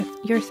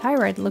your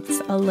thyroid looks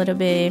a little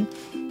bit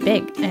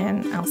big.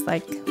 And I was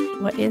like,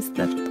 where is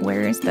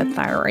the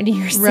thyroid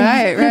you're seeing?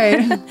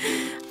 Right.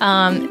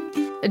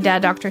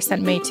 That doctor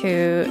sent me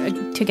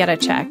to get it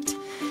checked.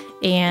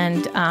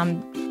 And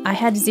I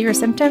had zero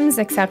symptoms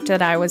except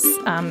that I was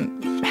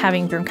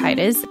having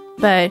bronchitis.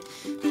 But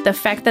the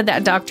fact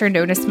that doctor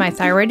noticed my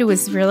thyroid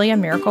was really a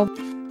miracle.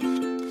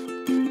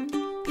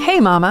 Hey,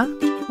 Mama.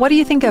 What do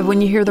you think of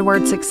when you hear the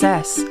word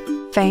success?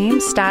 Fame,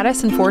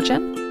 status, and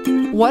fortune?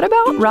 What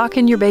about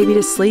rocking your baby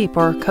to sleep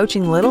or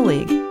coaching Little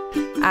League?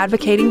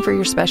 Advocating for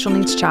your special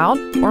needs child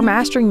or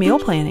mastering meal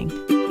planning?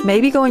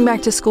 Maybe going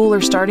back to school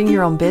or starting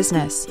your own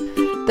business?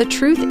 The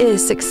truth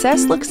is,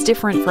 success looks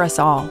different for us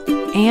all,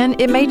 and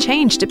it may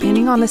change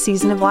depending on the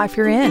season of life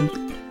you're in.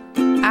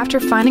 After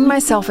finding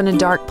myself in a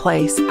dark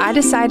place, I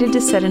decided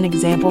to set an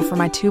example for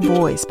my two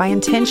boys by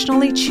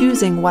intentionally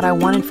choosing what I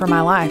wanted for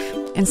my life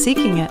and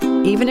seeking it,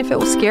 even if it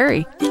was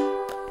scary.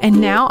 And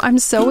now I'm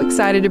so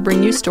excited to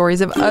bring you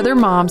stories of other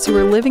moms who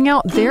are living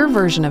out their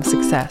version of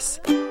success.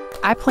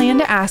 I plan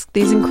to ask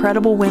these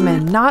incredible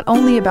women not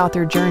only about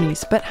their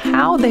journeys, but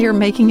how they are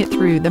making it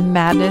through the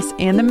madness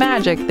and the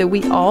magic that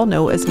we all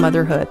know as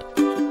motherhood.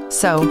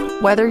 So,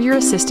 whether your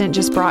assistant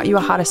just brought you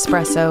a hot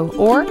espresso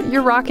or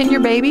you're rocking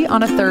your baby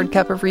on a third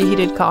cup of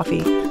reheated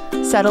coffee,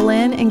 settle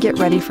in and get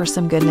ready for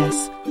some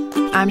goodness.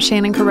 I'm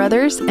Shannon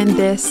Carruthers, and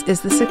this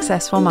is the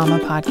Successful Mama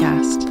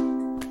Podcast.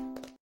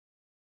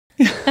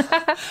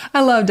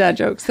 I love dad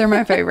jokes. They're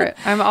my favorite.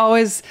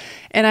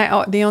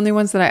 The only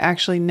ones that I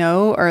actually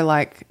know are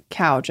like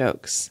cow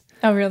jokes.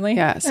 Oh, really?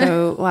 Yeah.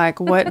 So like,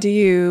 what do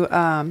you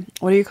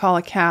call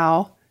a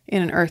cow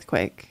in an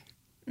earthquake?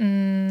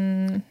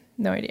 No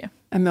idea.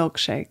 A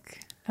milkshake.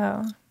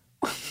 Oh.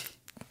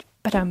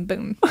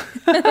 Boom.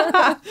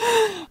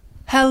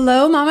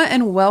 Hello, Mama,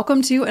 and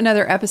welcome to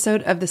another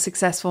episode of the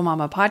Successful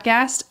Mama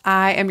Podcast.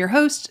 I am your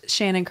host,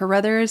 Shannon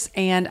Carruthers,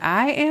 and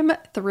I am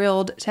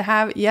thrilled to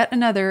have yet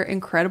another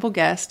incredible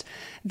guest.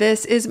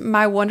 This is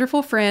my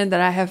wonderful friend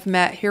that I have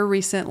met here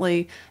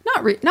recently.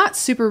 Not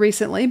super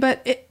recently,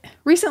 but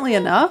recently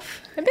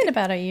enough. It's been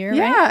about a year,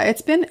 yeah, right?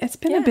 It's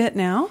been a bit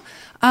now.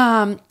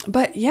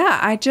 But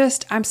yeah,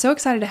 I'm so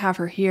excited to have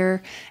her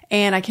here,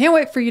 and I can't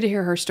wait for you to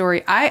hear her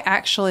story.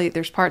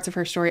 There's parts of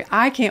her story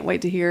I can't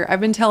wait to hear.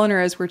 I've been telling her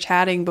as we're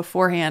chatting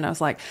beforehand, I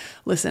was like,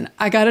 listen,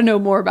 I got to know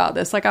more about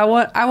this. Like I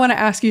want to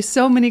ask you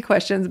so many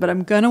questions, but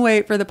I'm going to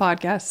wait for the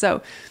podcast.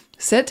 So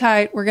sit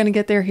tight. We're going to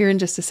get there here in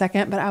just a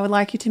second, but I would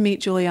like you to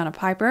meet Juliana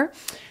Piper.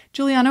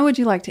 Juliana, would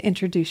you like to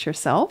introduce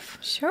yourself?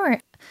 Sure.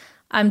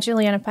 I'm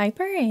Juliana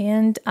Piper,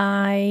 and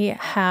I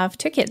have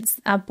two kids,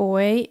 a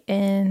boy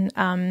in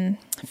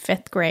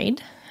 5th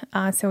grade.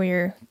 So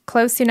we're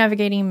close to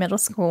navigating middle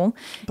school.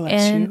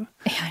 Bless you.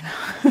 Yeah, I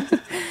know.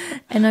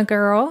 And a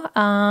girl,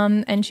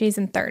 and she's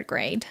in 3rd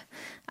grade.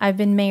 I've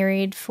been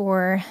married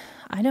for,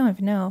 I don't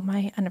even know,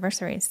 my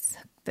anniversary is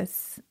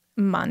this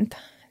month.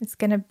 It's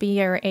going to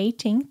be our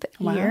 18th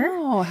year.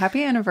 Wow,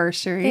 happy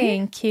anniversary.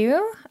 Thank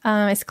you.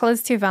 It's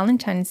close to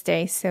Valentine's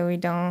Day, so we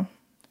don't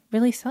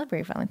really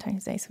celebrate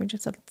Valentine's Day, so we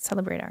just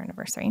celebrate our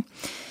anniversary.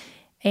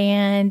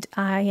 And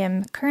I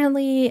am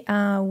currently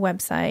a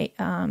website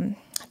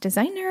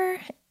designer,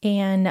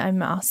 and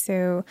I'm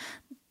also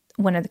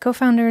one of the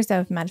co-founders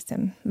of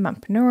Madison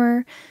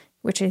Mompreneur,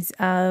 which is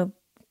a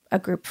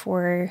group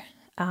for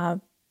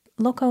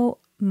local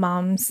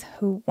moms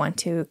who want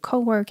to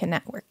co-work and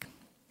network.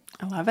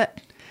 I love it.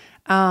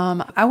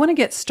 I want to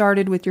get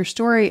started with your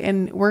story,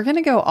 and we're going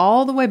to go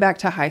all the way back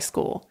to high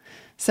school.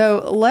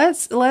 So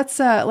let's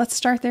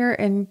start there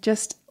and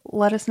just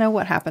let us know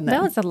what happened then.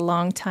 That was a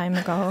long time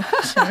ago,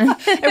 Shannon.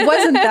 It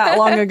wasn't that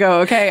long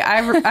ago. Okay.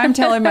 I'm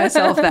telling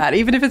myself that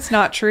even if it's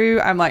not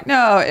true, I'm like,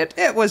 no,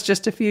 it was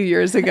just a few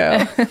years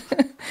ago.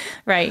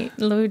 Right.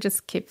 We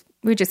just keep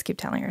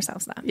telling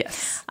ourselves that.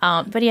 Yes.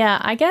 But yeah,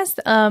 I guess,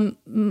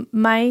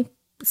 my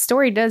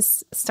story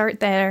does start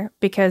there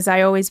because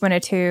I always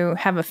wanted to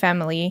have a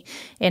family,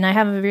 and I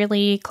have a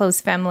really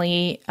close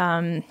family.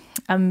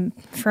 I'm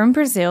from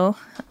Brazil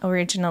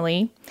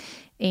originally,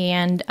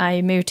 and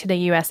I moved to the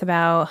U.S.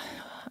 about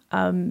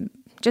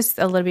just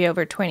a little bit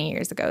over 20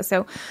 years ago.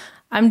 So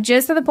I'm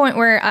just at the point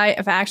where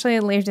I've actually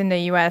lived in the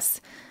U.S.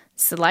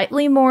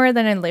 slightly more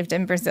than I lived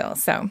in Brazil.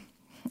 So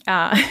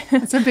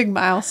it's a big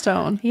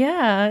milestone.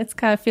 Yeah,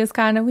 feels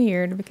kind of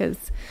weird because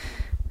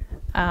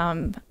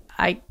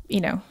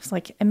it's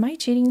like, am I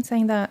cheating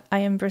saying that I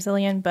am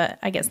Brazilian? But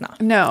I guess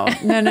not. No.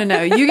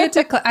 You get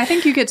to, I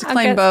think you get to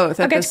claim both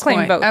at this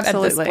point. Both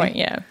Absolutely. At this point,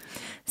 yeah.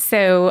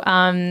 So,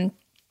 I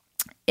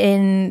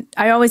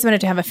always wanted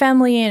to have a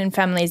family, and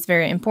family is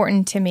very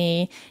important to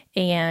me.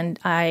 And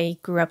I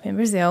grew up in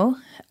Brazil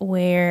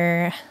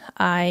where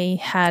I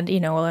had,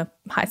 a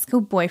high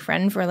school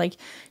boyfriend for like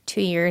 2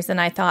 years. And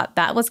I thought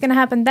that was going to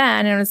happen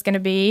then. And it was going to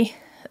be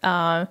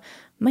my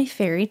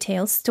fairy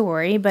tale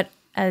story. But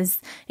as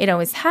it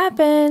always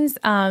happens,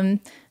 that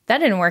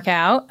didn't work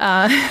out.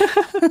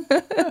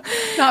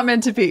 Not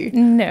meant to be.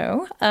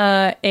 No.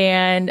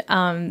 And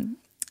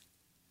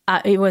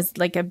it was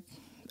like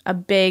a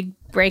big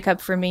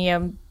breakup for me.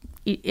 And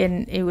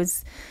it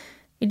was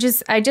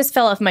I just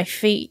fell off my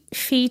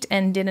feet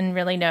and didn't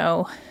really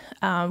know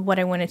what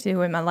I wanted to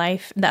do in my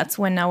life. That's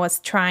when I was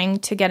trying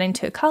to get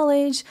into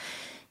college,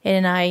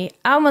 and I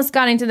almost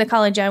got into the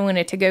college I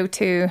wanted to go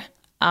to,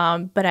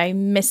 but I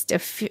missed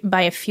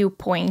by a few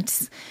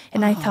points.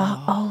 And I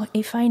thought,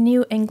 if I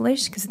knew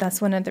English, because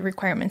that's one of the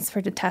requirements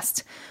for the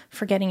test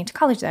for getting into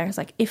college there. I was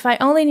like, if I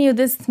only knew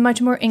this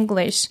much more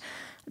English,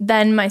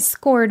 then my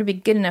score would be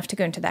good enough to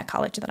go into that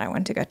college that I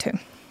wanted to go to.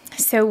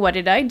 So what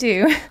did I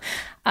do?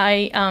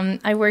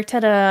 I worked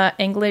at a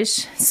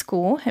English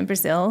school in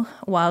Brazil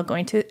while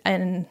going to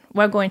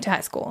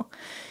high school,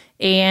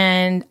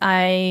 and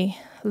I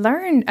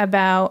learned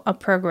about a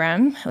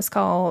program.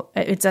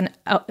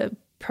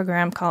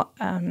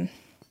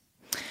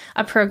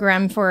 A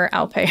program for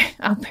au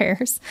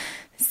pairs,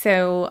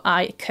 so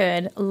I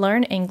could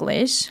learn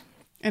English.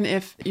 And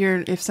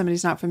if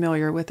somebody's not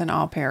familiar with an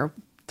au pair,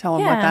 tell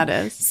them what that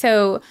is.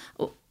 So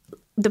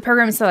the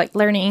program is like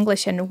learning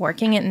English and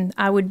working, and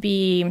I would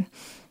be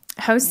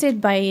hosted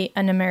by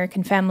an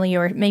American family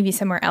or maybe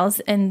somewhere else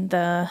in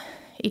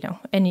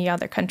any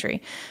other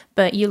country.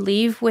 But you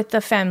leave with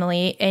the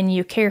family and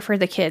you care for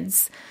the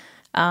kids.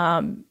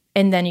 And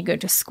then you go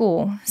to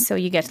school. So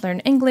you get to learn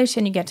English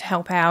and you get to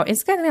help out.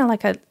 It's kind of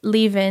like a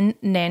live-in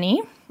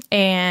nanny,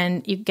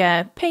 and you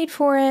get paid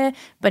for it,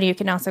 but you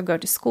can also go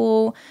to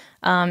school.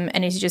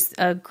 And it's just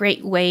a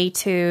great way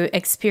to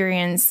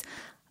experience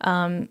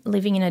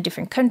living in a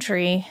different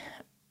country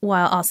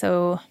while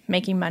also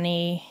making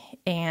money.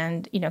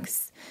 And,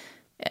 'cause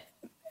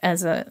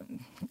as a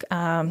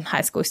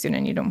high school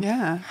student, you don't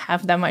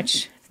have that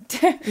much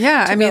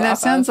Yeah, I mean, that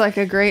sounds like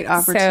a great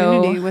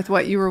opportunity with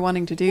what you were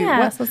wanting to do.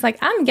 Yeah, so it's like,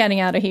 I'm getting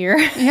out of here.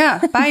 Yeah,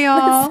 bye,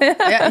 y'all.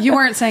 Yeah, you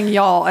weren't saying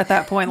y'all at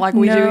that point like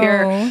we do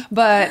here.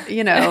 But,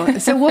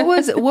 so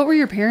what were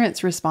your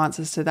parents'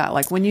 responses to that?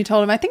 Like when you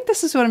told them, I think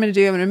this is what I'm going to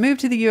do. I'm going to move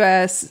to the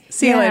U.S.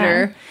 See you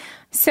later.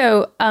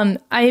 So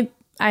I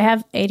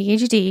have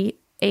ADHD,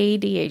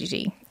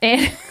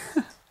 and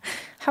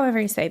however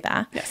you say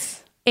that.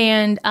 Yes.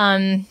 And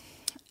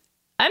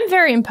I'm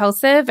very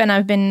impulsive, and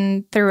I've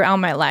been throughout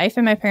my life.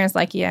 And my parents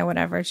like, yeah,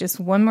 whatever. It's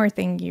just one more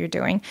thing you're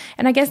doing.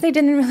 And I guess they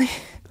didn't really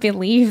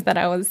believe that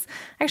I was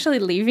actually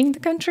leaving the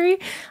country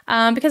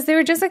because they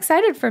were just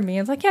excited for me.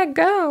 It's like, yeah,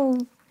 go.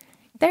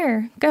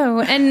 There,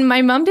 go. And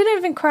my mom didn't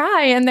even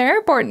cry in the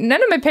airport.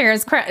 None of my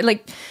parents cried.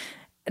 Like,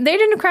 they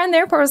didn't cry in the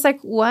airport. I was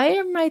like, why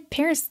are my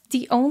parents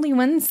the only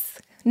ones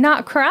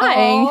not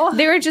crying? Aww.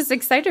 They were just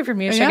excited for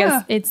me, which I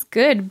guess it's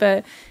good.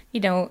 But,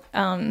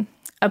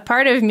 a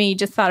part of me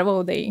just thought,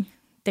 well, they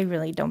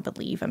really don't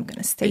believe I'm going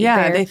to stay there.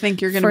 Yeah, they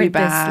think you're going to be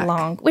back this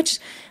long. Which,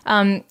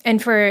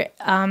 and for,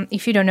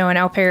 if you don't know, an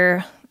au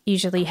pair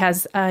usually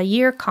has a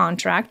year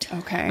contract.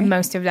 Okay.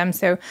 Most of them.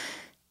 So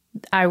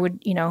I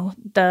would,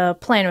 the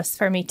plan was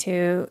for me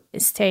to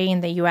stay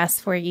in the U.S.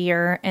 for a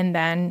year and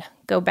then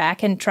go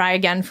back and try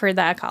again for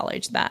that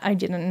college that I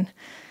didn't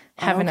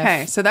have enough.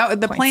 Okay, so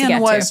the plan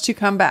was to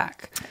come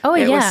back. Oh,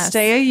 yeah. It was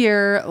stay a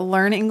year,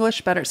 learn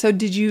English better. So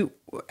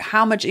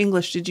how much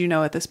English did you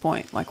know at this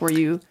point? Like, were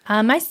you?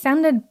 I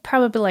sounded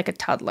probably like a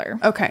toddler.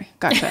 Okay,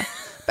 gotcha.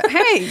 But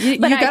hey, you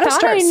got to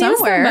start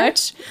somewhere.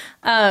 So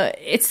much.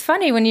 It's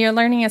funny when you're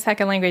learning a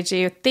second language,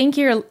 you think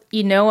you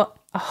know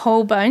a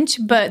whole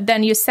bunch, but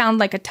then you sound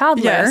like a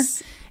toddler.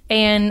 Yes.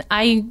 And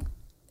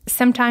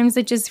sometimes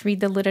I just read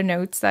the little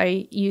notes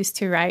I used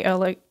to write,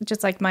 or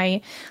just like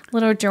my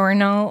little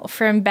journal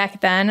from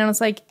back then. And I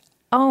was like,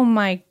 oh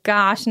my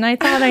gosh. And I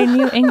thought I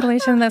knew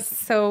English, and that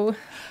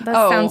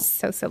sounds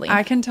so silly.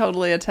 I can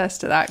totally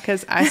attest to that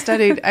because I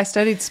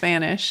studied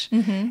Spanish,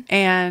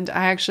 and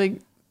I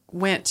actually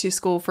went to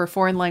school for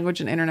foreign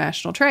language and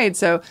international trade.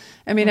 So,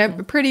 I mean,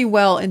 I'm pretty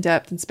well in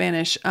depth in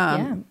Spanish.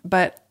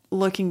 But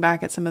looking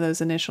back at some of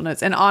those initial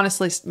notes, and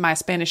honestly, my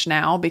Spanish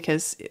now,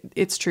 because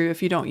it's true,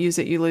 if you don't use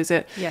it, you lose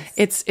it.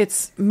 Yes.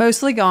 It's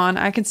mostly gone.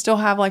 I can still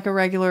have like a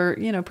regular,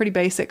 pretty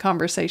basic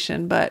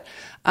conversation, but,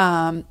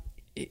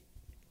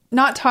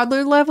 not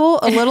toddler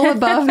level, a little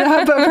above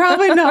that, but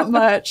probably not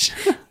much.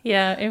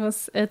 Yeah,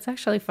 it's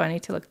actually funny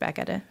to look back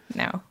at it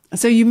now.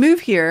 So you move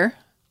here.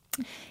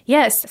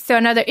 Yes. So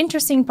another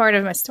interesting part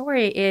of my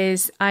story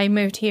is I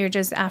moved here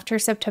just after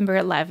September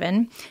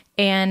 11,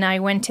 and I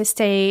went to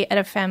stay at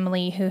a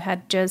family who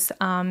had just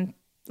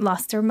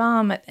lost their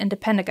mom in the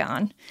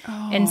Pentagon.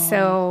 Oh. And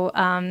so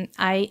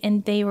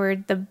and they were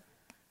the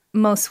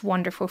most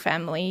wonderful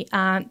family.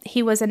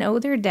 He was an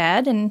older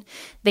dad, and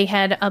they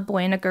had a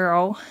boy and a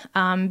girl,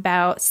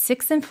 about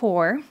 6 and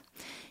 4.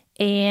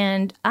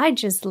 And I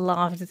just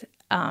loved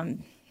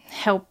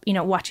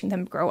watching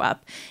them grow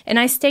up. And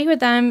I stayed with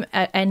them.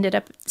 I ended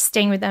up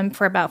staying with them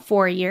for about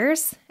 4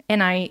 years.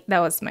 And that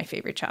was my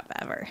favorite job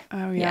ever.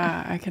 Oh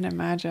yeah, I can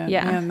imagine.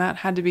 Yeah. Man, that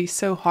had to be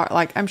so hard.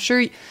 Like, I'm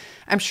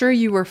sure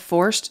you were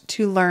forced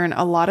to learn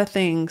a lot of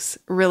things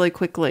really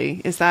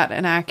quickly. Is that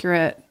an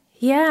accurate?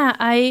 Yeah,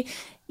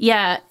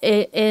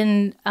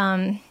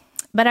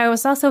 but I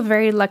was also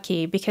very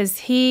lucky because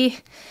the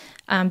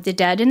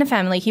dad in the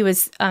family, he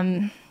was,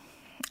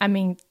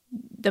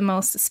 the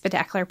most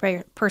spectacular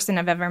person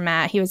I've ever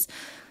met. He was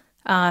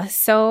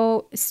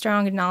So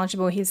strong and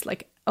knowledgeable. He's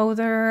like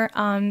older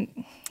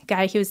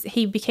guy.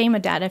 He became a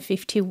dad at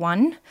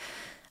 51.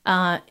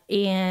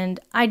 And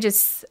I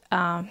just,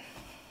 I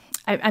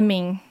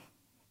mean,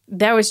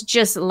 that was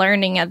just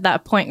learning at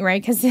that point,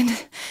 right? Because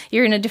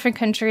you're in a different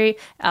country,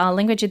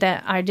 language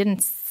that I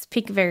didn't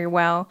speak very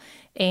well,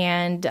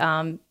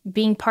 and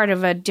being part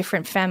of a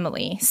different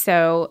family.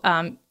 So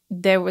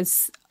there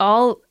was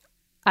all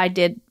I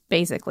did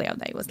basically all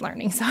day was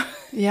learning. So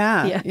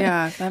yeah,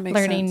 that makes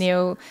learning sense.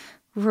 new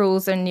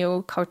rules and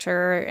new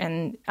culture,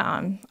 and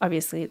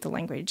obviously the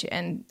language,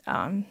 and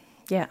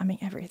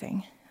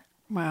everything.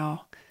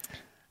 Wow.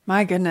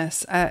 My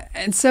goodness.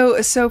 And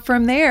so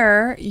from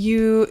there,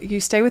 you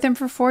stay with him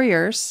for 4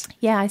 years.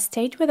 Yeah, I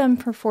stayed with him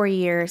for 4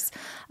 years,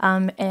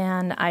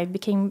 and I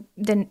became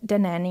the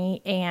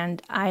nanny,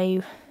 and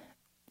I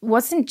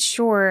wasn't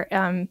sure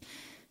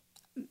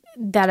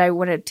that I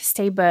wanted to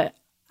stay, but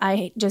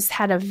I just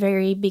had a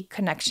very big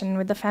connection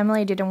with the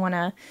family. I didn't want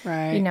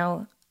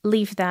to,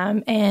 leave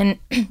them. And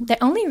the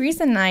only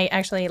reason I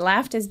actually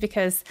left is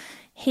because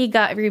he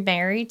got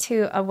remarried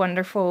to a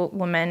wonderful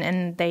woman,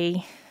 and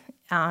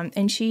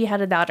and she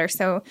had a daughter.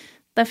 So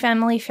the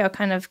family felt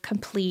kind of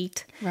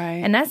complete.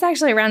 Right. And that's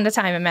actually around the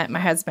time I met my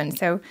husband.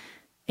 So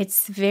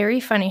it's very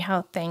funny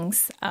how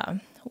things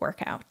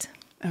work out.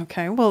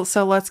 Okay. Well,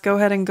 so let's go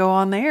ahead and go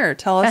on there.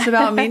 Tell us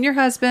about me and your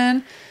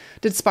husband.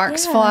 Did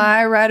sparks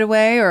fly right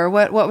away, or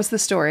what was the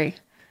story?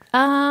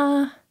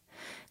 Kind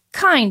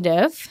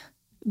of.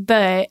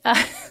 But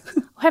I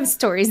have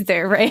stories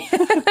there, right?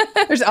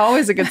 There's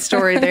always a good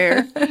story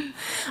there.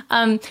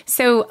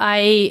 So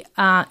I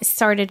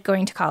started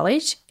going to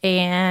college,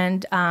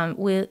 and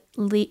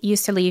we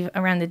used to live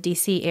around the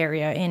DC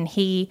area, and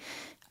he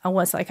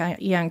was like a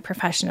young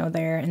professional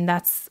there, and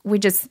we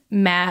just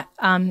met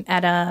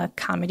at a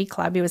comedy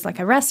club. It was like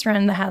a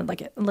restaurant that had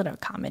like a little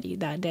comedy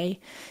that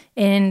day,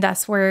 and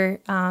that's where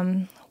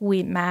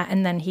we met.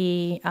 And then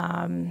he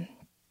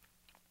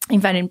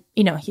invited,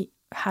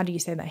 how do you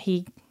say that?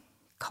 He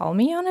called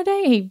me on a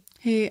day.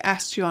 He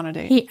asked you on a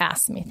date. He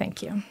asked me,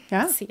 thank you.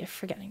 Yeah. See if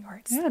forgetting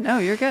words. Yeah, no,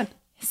 you're good.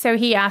 So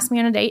he asked me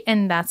on a date,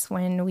 and that's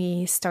when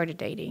we started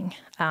dating.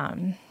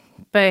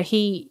 But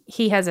he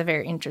has a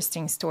very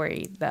interesting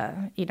story.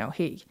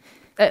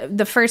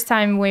 The first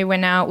time we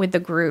went out with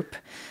the group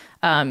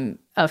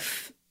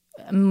of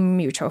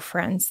mutual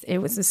friends, it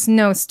was a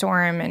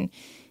snowstorm, and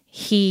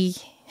he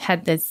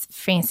had this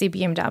fancy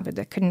BMW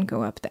that couldn't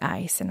go up the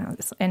ice,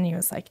 and he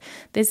was like,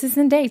 "This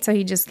isn't a date." So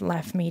he just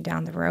left me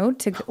down the road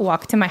to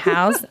walk to my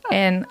house,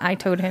 and I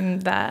told him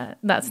that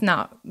that's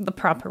not the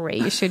proper way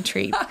you should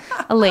treat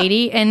a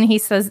lady, and he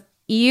says,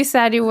 "You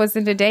said it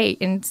wasn't a date,"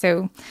 and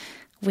so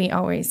we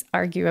always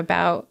argue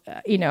about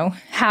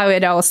how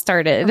it all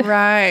started.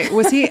 Right?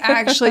 Was he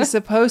actually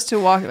supposed to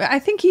walk? I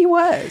think he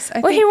was.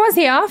 He was.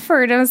 He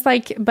offered. I was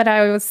like, but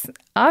I was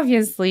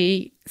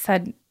obviously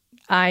said,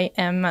 I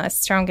am a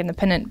strong,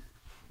 independent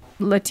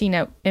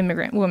Latino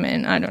immigrant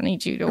woman. I don't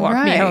need you to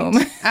walk me home.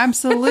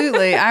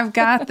 Absolutely. I've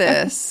got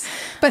this.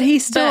 But he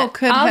still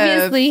could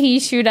obviously,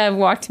 he should have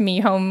walked me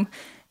home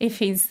if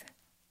he's,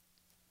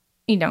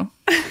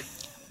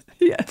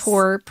 yes.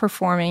 poor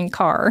performing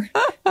car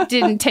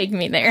didn't take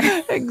me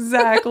there.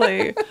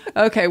 Exactly.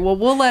 Okay. Well,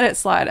 we'll let it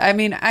slide. I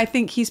mean, I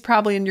think he's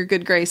probably in your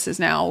good graces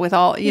now with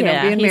all, being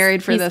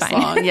married for this fine.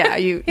 long. Yeah.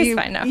 He's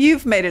fine now.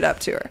 You've made it up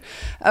to her.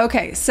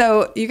 Okay.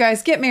 So you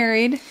guys get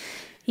married.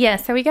 Yeah.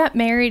 So we got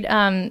married.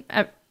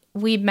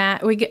 We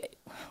met, we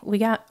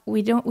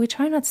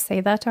try not to say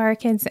that to our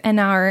kids and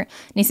our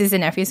nieces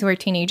and nephews who are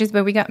teenagers,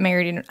 but we got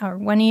married in our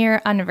 1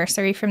 year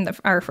anniversary from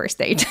our first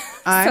date.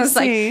 I it's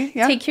see.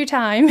 Like, take your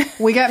time.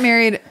 We got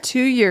married 2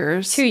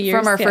 years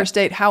from our first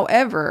date.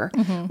 However,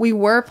 we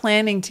were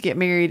planning to get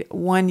married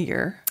 1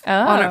 year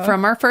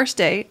from our first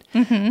date,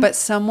 but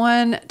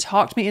someone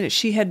talked me into it.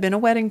 She had been a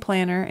wedding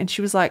planner, and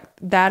she was like,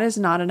 that is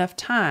not enough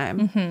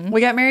time.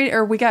 We got married,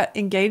 or we got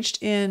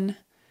engaged in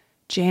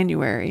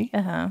January.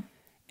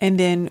 And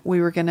then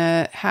we were going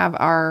to have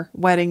our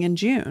wedding in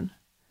June.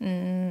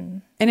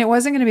 And it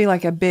wasn't going to be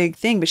like a big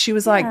thing, but she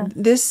was like,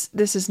 this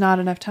is not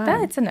enough time.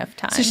 That's enough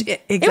time. So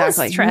exactly. It was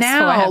stressful,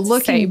 now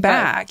looking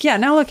back,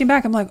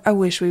 I'm like, I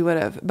wish we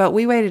would have, but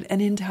we waited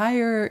an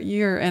entire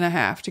year and a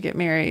half to get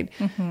married.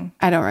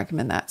 I don't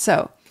recommend that.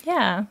 So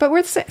yeah, but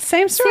we're the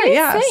same story.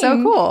 Same.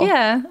 So cool.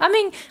 Yeah. I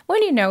mean,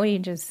 when you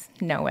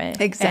just know it.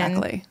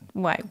 Exactly.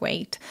 And why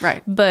wait?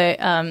 Right. But,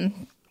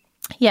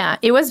 yeah,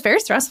 it was very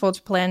stressful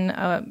to plan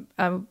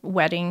a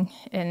wedding,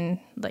 and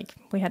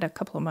we had a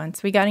couple of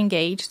months. We got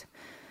engaged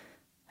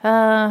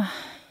at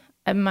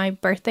my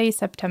birthday,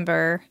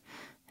 September,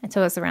 and so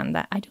it was around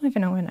that. I don't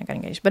even know when I got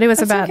engaged, but it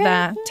was about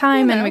that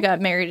time, and we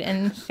got married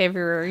in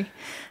February.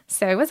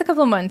 So it was a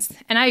couple of months,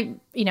 and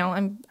I'm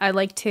a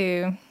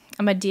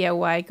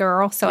DIY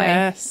girl, so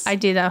I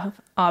did a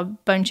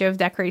bunch of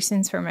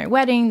decorations for my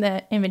wedding,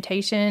 the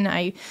invitation.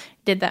 I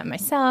did that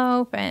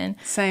myself, and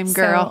same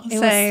girl. So it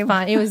same. was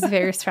fun. It was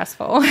very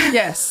stressful.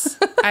 Yes,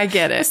 I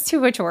get it. It's too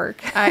much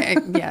work.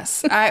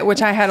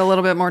 Which I had a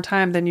little bit more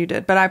time than you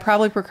did, but I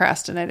probably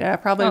procrastinated. I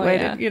probably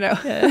waited.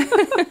 Yeah.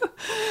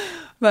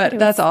 But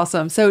that's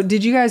awesome. So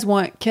did you guys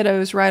want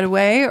kiddos right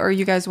away, or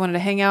you guys wanted to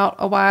hang out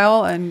a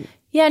while? And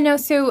Yeah, no.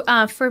 So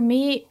for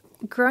me,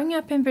 growing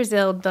up in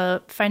Brazil,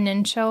 the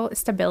financial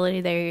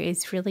stability there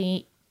is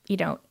really,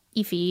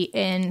 iffy,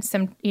 and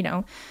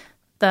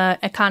the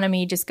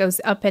economy just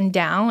goes up and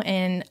down.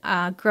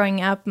 And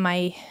growing up,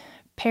 my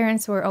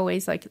parents were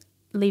always like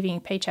living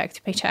paycheck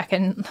to paycheck,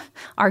 and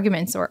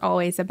arguments were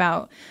always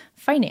about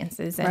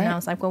finances. And I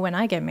was like, well, when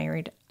I get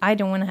married, I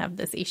don't want to have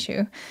this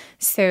issue.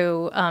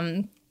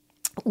 So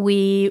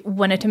we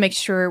wanted to make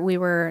sure we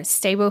were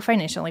stable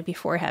financially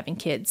before having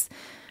kids.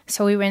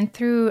 So we went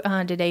through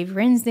the Dave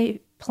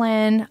Ramsey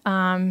plan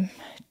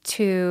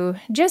to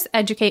just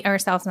educate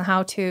ourselves on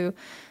how to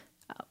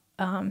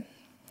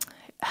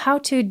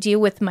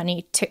deal with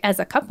money as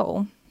a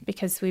couple,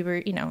 because we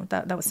were,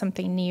 that was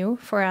something new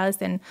for us.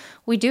 And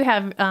we do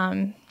have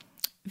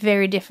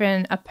very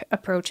different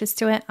approaches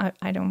to it.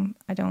 I don't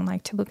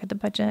like to look at the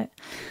budget,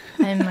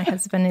 and my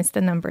husband is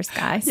the numbers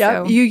guy.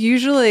 Yeah, so you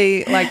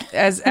usually, like,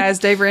 as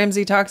Dave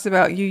Ramsey talks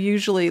about, you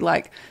usually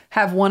like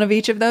have one of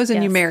each of those,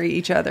 and you marry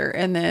each other,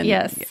 and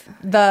then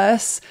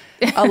thus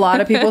a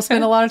lot of people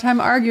spend a lot of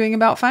time arguing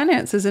about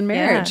finances in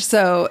marriage. Yes.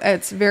 So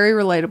it's very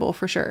relatable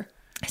for sure.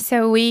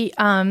 So we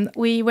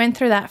went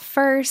through that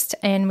first,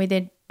 and we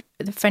did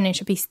the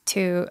financial piece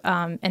too,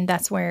 and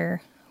that's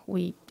where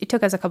it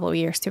took us a couple of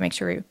years to make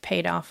sure we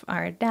paid off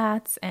our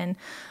debts, and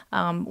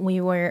we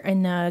were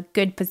in a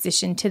good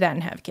position to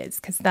then have kids,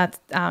 because that's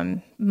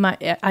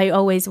I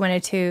always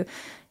wanted to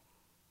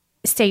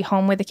stay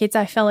home with the kids.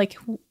 I felt like,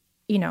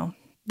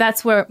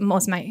 that's where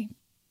most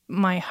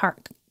my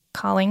heart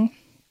calling.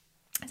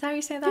 Is that how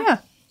you say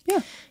that?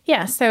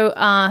 Yeah. So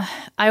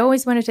I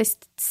always wanted to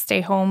stay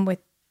home with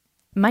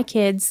my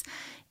kids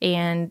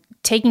and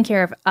taking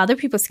care of other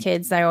people's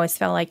kids. I always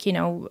felt like,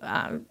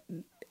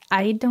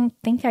 I don't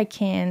think I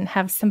can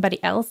have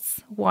somebody else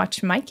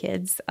watch my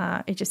kids.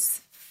 It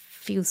just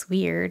feels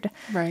weird.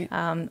 Right.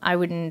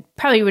 I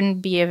probably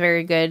wouldn't be a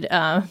very good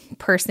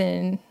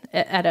person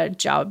at a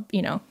job,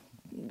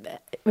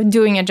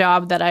 doing a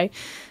job that I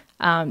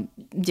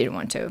didn't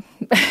want to.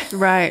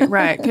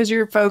 Right. Because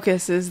your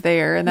focus is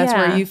there, and that's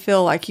where you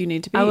feel like you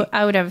need to be.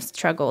 I would have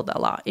struggled a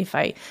lot if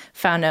I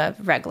found a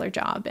regular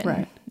job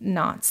and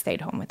not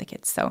stayed home with the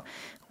kids. So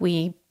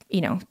we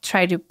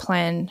try to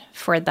plan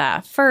for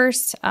that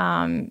first.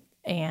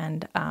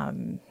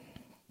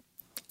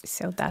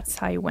 So that's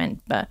how it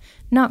went, but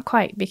not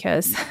quite,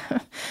 because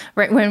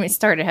right when we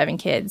started having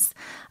kids,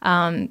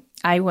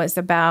 I was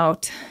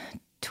about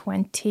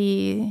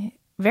 20,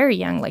 very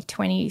young, like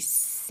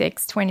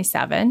 26,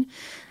 27.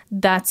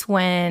 That's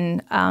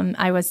when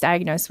I was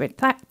diagnosed with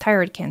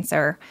thyroid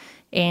cancer.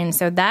 And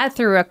so that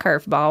threw a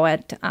curveball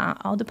at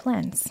all the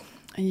plans.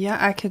 Yeah,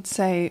 I could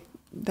say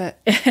that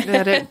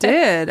it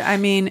did. I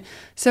mean,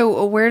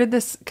 so where did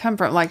this come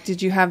from? Like,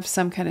 did you have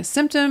some kind of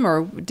symptom,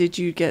 or did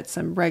you get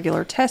some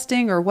regular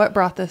testing, or what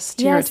brought this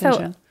to your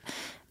attention?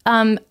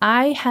 So,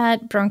 I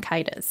had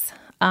bronchitis.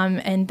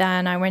 And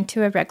then I went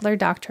to a regular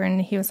doctor,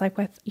 and he was like,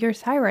 well, your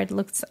thyroid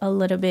looks a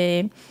little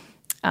bit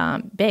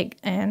big.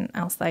 And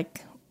I was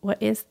like, where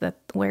is the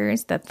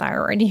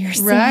thyroid you're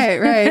seeing?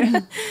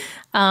 Right.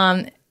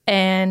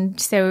 And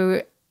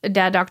so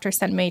that doctor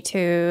sent me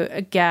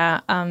to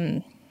get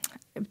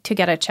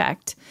it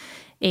checked.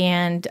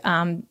 And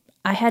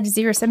I had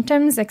zero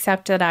symptoms,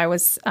 except that I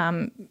was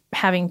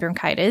having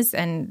bronchitis.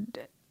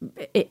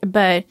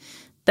 But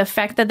the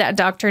fact that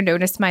doctor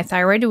noticed my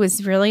thyroid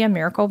was really a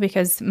miracle,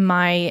 because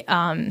my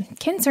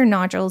cancer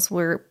nodules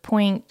were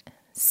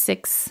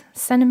 0.6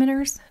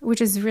 centimeters,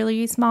 which is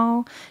really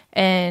small.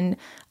 And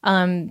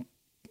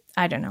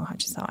I don't know how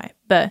you saw it,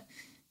 but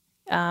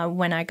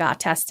when I got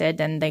tested,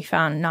 then they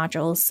found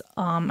nodules.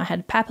 I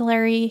had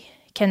papillary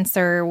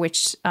cancer,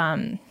 which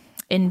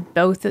in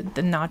both of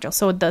the nodules.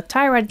 So the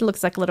thyroid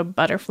looks like a little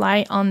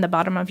butterfly on the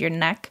bottom of your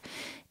neck,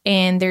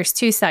 and there's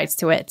two sides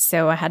to it.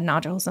 So I had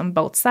nodules on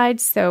both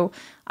sides. So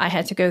I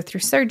had to go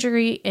through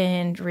surgery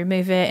and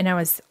remove it. And I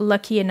was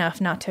lucky enough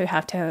not to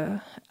have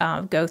to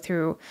go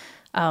through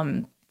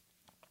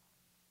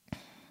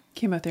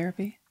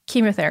chemotherapy.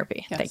 Yes.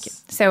 Thank you.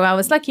 So I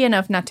was lucky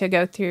enough not to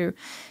go through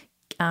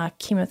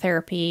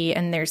chemotherapy,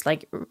 and there's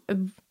like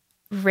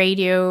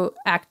radioactive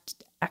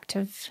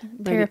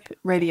therapy.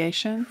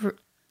 Radiation?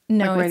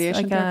 No, like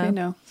radiation therapy?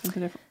 No,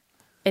 something different.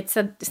 It's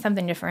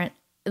something different.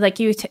 Like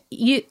you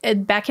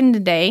back in the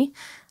day,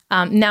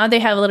 now they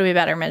have a little bit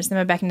better medicine,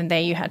 but back in the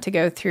day you had to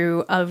go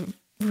through a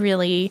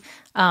really,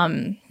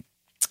 it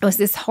was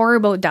this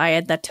horrible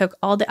diet that took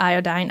all the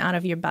iodine out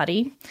of your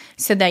body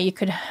so that you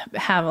could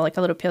have like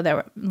a little pill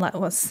that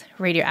was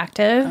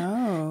radioactive.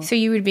 Oh. So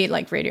you would be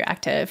like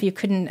radioactive. You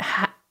couldn't,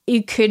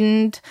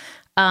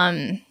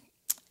 and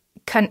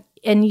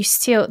you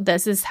still,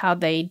 this is how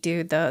they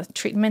do the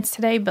treatments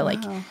today, but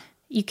like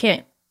you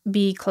can't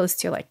be close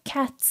to like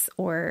cats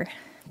or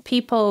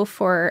people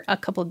for a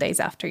couple of days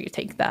after you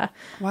take the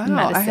medicine.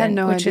 I had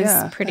no idea. Which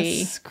is pretty...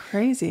 That's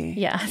crazy.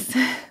 Yes.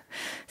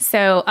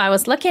 So I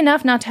was lucky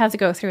enough not to have to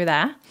go through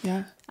that.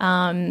 Yeah.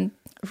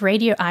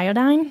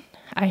 Radioiodine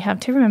I have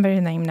to remember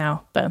the name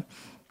now, but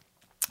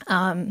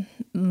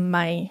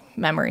my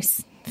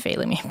memory's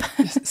failing me.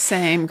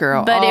 Same,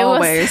 girl, but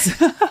always.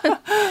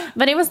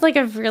 But it was like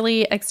a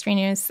really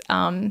extraneous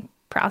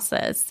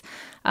process.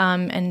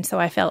 And so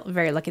I felt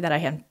very lucky that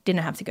I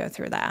didn't have to go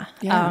through that.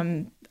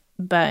 Yeah.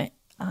 But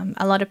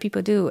a lot of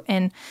people do.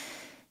 And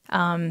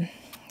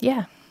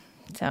yeah,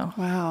 so.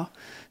 Wow.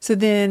 So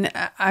then,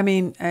 I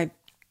mean,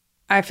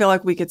 I feel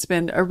like we could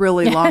spend a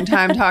really long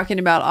time talking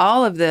about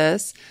all of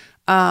this.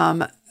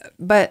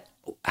 But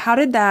how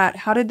did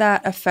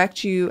that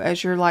affect you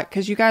as you're like,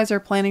 because you guys are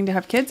planning to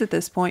have kids at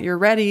this point, you're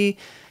ready,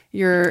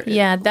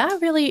 Yeah,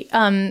 that really,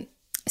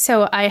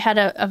 so I had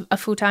a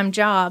full-time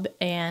job,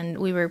 and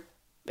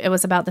it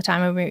was about the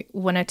time when we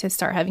wanted to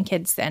start having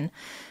kids then.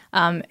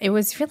 It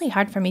was really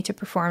hard for me to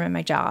perform in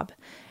my job.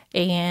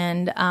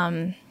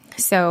 And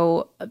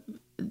so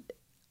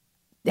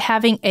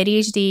having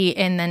ADHD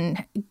and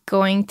then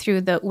going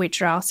through the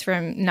withdrawals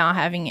from not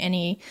having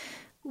any,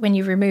 when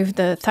you remove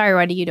the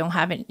thyroid, you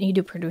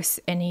do produce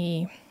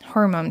any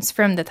hormones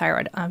from the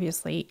thyroid,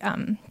 obviously.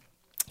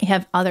 You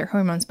have other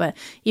hormones, but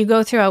you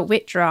go through a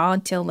withdrawal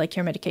until like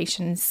your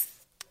medication's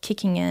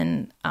kicking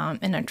in,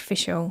 an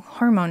artificial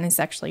hormone is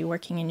actually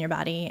working in your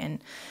body.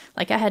 And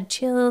like I had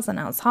chills and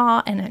I was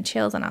hot, and I had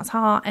chills and I was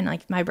hot, and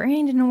like my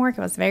brain didn't work.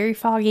 It was very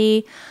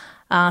foggy.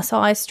 So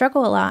I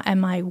struggle a lot at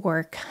my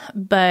work,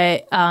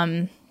 but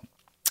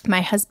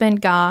my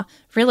husband got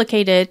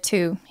relocated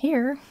to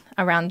here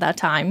around that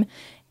time,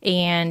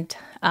 and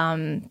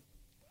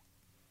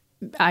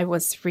I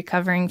was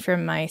recovering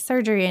from my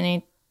surgery, and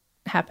it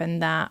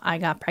happened that I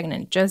got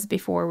pregnant just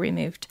before we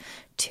moved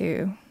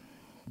to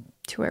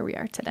where we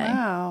are today.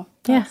 Wow.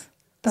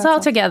 It's all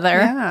together.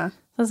 Yeah.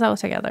 It's all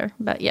together,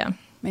 but yeah.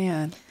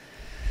 Man.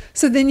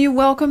 So then you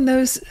welcome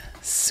those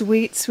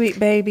sweet, sweet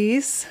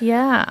babies.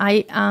 Yeah.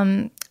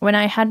 When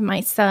I had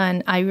my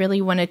son, I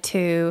really wanted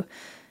to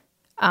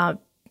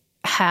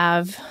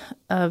have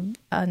a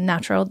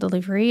natural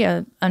delivery,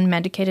 a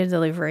unmedicated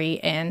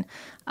delivery. And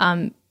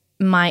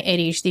my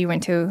ADHD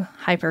went to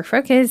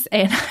hyperfocus,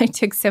 and I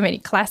took so many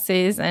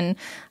classes and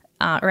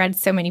read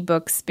so many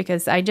books,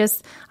 because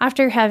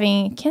after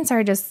having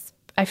cancer,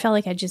 I felt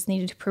like I just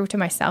needed to prove to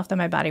myself that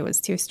my body was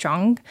too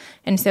strong.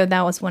 And so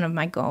that was one of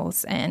my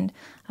goals. And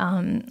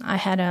I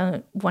had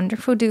a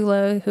wonderful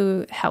doula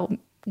who helped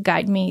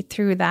guide me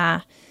through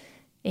that.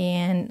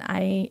 And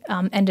I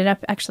ended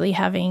up actually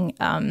having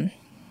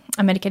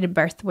a medicated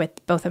birth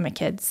with both of my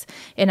kids.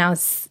 And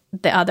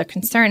the other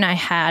concern I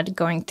had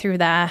going through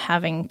that,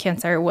 having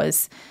cancer,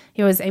 was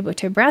he was able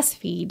to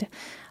breastfeed,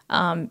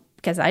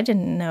 because I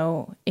didn't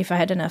know if I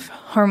had enough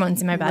hormones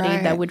in my body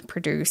that would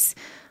produce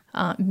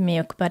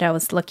milk. But I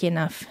was lucky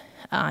enough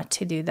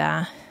to do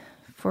that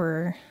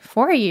for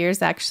 4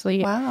 years,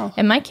 actually. Wow.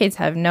 And my kids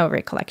have no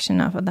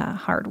recollection of that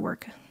hard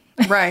work.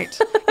 Right.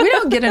 We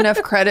don't get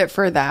enough credit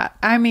for that.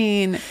 I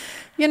mean,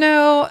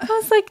 I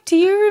was like, do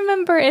you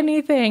remember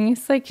anything?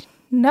 It's like,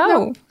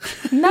 no.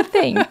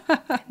 Nothing.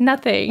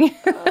 Nothing.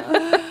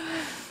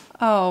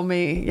 Oh,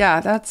 me. Yeah,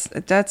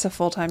 that's a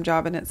full-time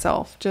job in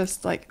itself,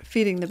 just like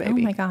feeding the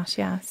baby. Oh my gosh,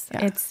 yes.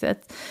 Yeah.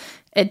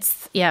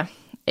 It's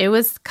it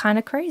was kind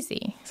of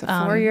crazy. So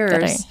 4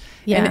 years.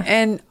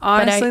 And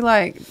honestly,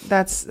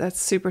 that's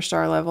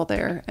superstar level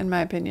there, in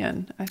my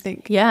opinion, I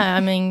think. Yeah, I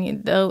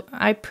mean, though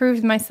I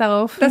proved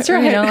myself. That's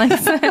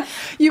right.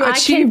 You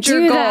achieved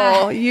your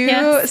goal. That.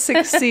 You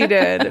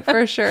succeeded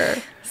for sure.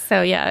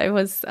 So yeah, it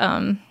was,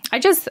 I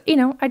just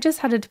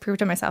had to prove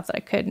to myself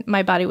that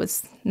my body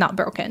was not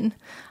broken.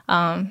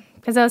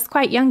 Because I was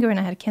quite younger when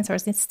I had cancer. I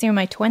was still in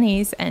my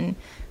 20s, and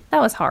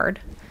that was hard.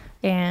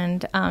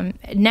 And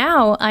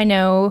now I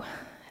know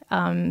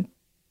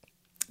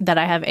that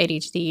I have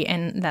ADHD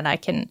and that I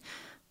can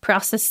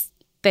process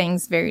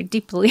things very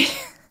deeply.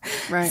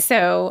 Right.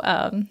 So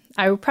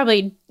I would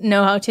probably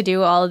know how to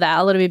do all of that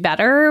a little bit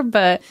better,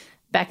 but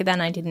back then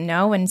I didn't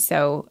know. And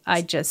so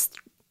I just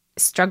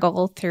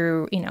struggled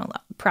through,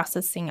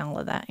 processing all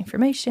of that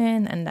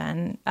information. And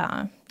then,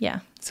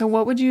 So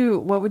what would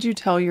you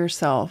tell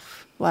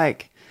yourself,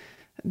 like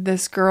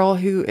this girl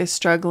who is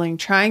struggling,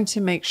 trying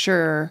to make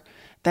sure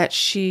that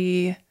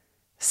she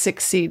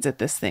succeeds at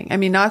this thing? I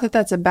mean, not that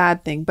that's a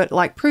bad thing, but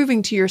like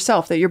proving to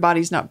yourself that your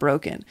body's not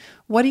broken.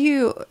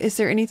 Is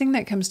there anything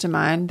that comes to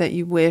mind that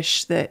you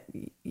wish that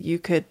you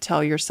could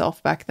tell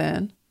yourself back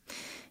then?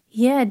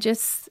 Yeah,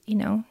 just,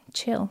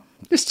 chill.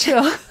 Just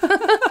chill.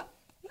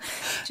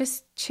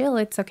 Just chill.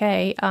 It's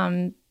okay.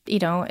 And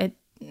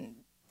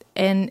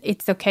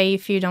it's okay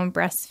if you don't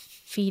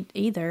breastfeed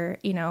either.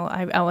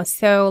 I was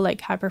so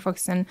like hyper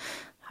focused on,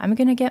 I'm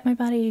going to get my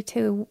body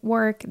to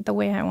work the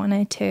way I want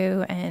it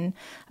to. And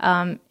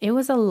it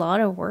was a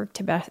lot of work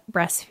to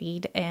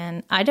breastfeed.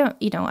 And I don't,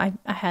 I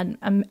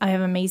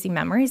have amazing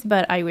memories,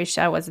 but I wish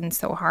I wasn't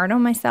so hard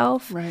on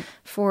myself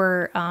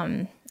for,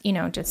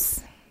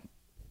 just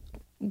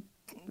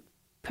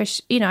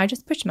push, I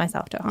just pushed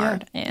myself too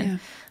hard. And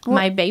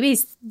my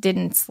babies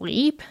didn't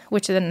sleep,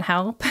 which didn't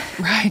help.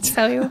 Right.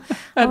 So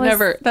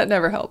that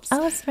never helps. I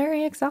was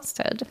very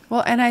exhausted.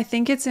 Well, and I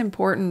think it's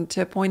important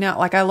to point out,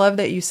 like, I love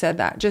that you said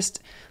that.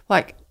 Just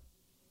like,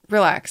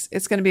 relax.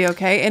 It's going to be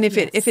okay. And if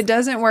it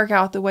doesn't work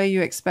out the way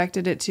you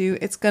expected it to,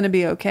 it's going to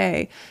be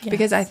okay. Yes.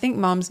 Because I think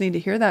moms need to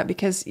hear that,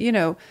 because, you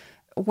know,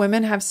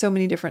 women have so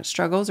many different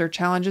struggles or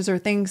challenges or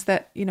things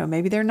that, you know,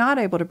 maybe they're not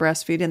able to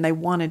breastfeed and they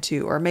wanted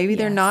to, or maybe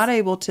they're not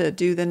able to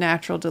do the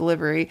natural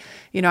delivery.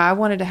 You know, I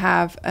wanted to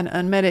have an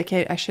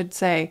unmedicated, I should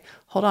say,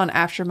 hold on,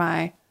 after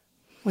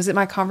was it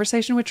my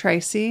conversation with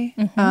Tracy?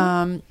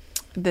 Mm-hmm.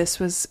 This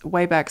was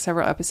way back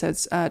several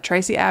episodes.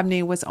 Tracy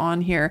Abney was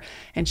on here,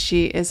 and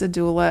she is a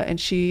doula, and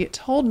she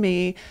told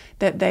me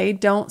that they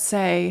don't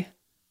say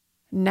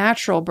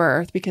natural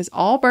birth because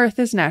all birth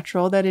is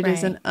natural, that it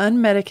is an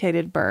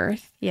unmedicated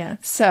birth. Yeah.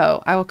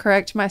 So I will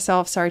correct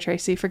myself. Sorry,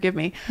 Tracy, forgive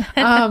me.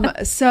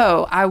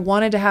 So I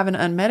wanted to have an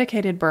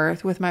unmedicated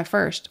birth with my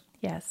first.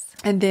 Yes.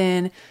 And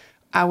then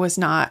I was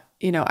not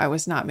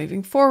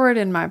moving forward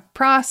in my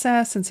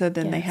process. And so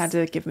then they had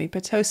to give me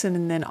Pitocin.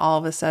 And then all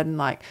of a sudden,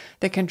 like,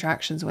 the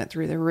contractions went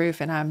through the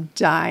roof and I'm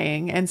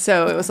dying. And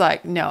so it was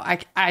like, no,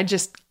 I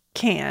just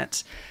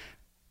can't.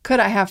 Could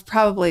I have?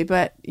 Probably.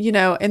 But, you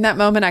know, in that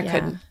moment, I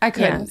couldn't.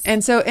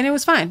 Yes. And it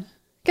was fine.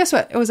 Guess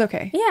what? It was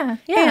okay. Yeah.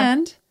 Yeah.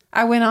 And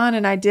I went on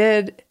and I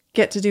did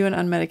get to do an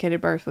unmedicated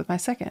birth with my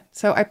second.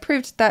 So I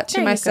proved that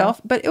to myself,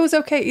 but it was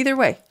okay either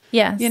way.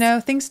 Yes. You know,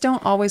 things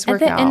don't always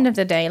work out. At the end of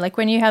the day, like,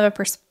 when you have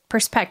a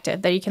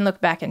perspective that you can look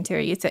back into,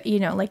 it's, you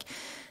know, like,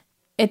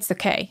 it's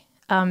okay.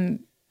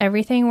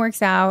 Everything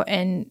works out,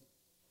 and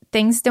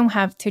things don't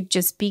have to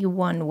just be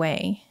one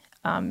way.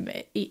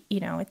 You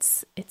know,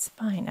 it's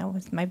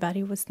fine. My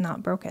body was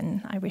not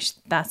broken.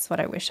 That's what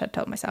I wish I'd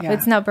told myself. Yeah.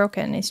 It's not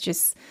broken. It's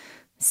just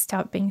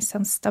stop being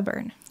so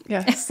stubborn.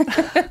 Yes.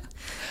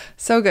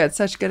 So good.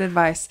 Such good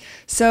advice.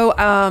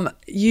 So,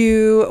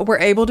 you were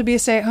able to be a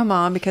stay-at-home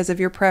mom because of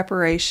your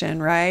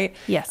preparation, right?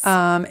 Yes.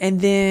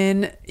 And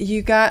then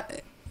you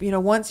got, you know,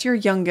 once your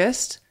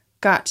youngest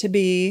got to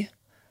be,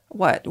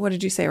 what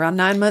did you say, around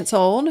 9 months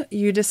old,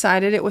 you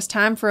decided it was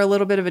time for a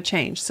little bit of a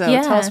change. So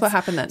tell us what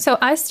happened then. So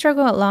I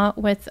struggle a lot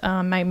with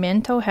my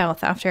mental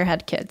health after I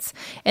had kids.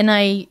 And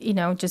I, you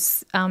know,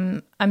 just,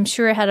 I'm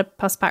sure I had a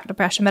postpartum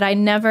depression, but I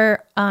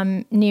never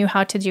knew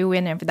how to do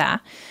any of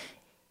that.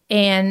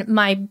 And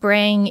my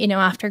brain, you know,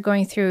 after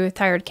going through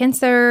thyroid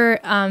cancer,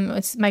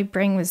 my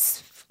brain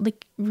was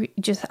like,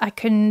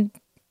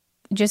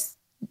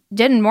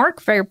 didn't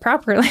work very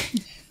properly.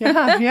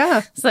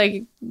 Yeah. It's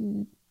like,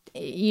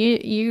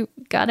 you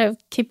gotta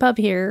keep up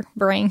here,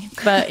 brain.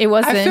 But it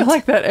wasn't. I feel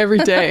like that every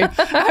day.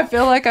 I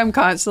feel like I'm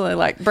constantly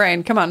like,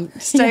 brain, come on,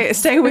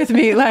 stay with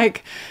me.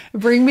 Like,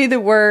 bring me the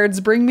words,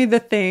 bring me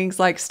the things,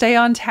 like, stay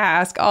on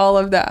task, all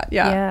of that.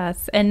 Yeah.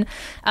 Yes. And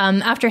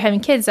after having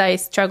kids, I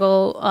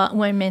struggle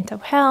with mental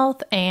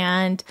health.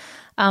 And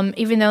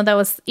even though that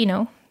was, you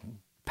know,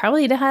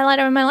 probably the highlight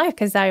of my life,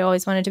 because I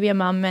always wanted to be a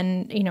mom,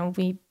 and, you know,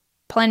 we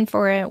planned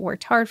for it,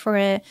 worked hard for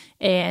it,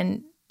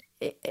 and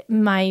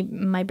my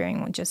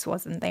brain just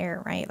wasn't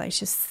there, right? Like,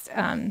 just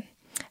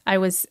I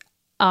was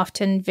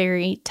often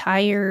very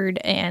tired,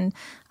 and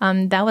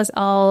that was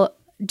all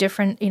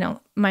different. You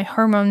know, my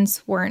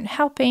hormones weren't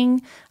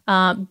helping,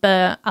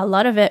 but a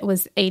lot of it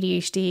was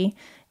ADHD,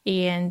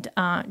 and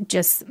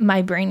just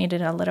my brain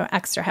needed a little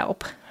extra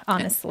help,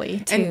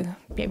 honestly, to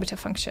be able to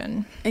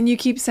function. And you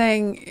keep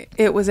saying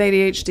it was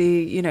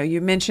ADHD. You know,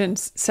 you mentioned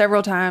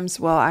several times,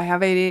 well, I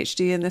have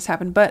ADHD and this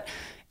happened, but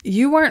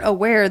you weren't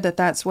aware that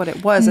that's what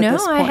it was at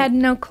this point. No, I had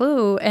no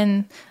clue.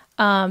 And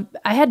I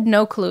had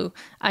no clue.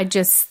 I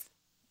just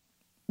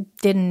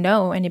didn't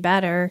know any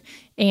better.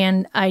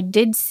 And I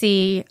did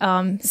see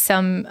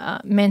some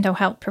mental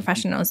health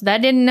professionals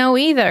that didn't know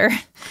either.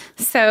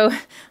 So,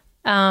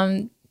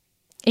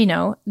 you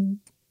know,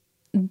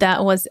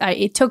 that was,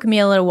 it took me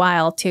a little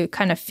while to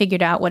kind of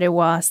figure out what it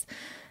was.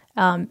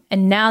 And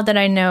now that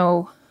I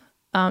know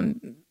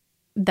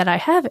that I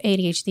have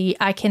ADHD,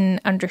 I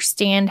can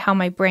understand how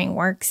my brain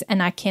works,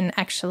 and I can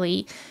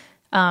actually,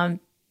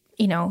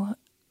 you know,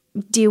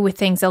 deal with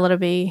things a little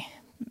bit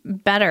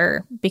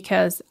better,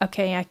 because,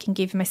 okay, I can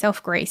give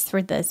myself grace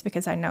for this,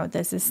 because I know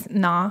this is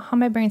not how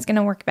my brain's going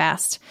to work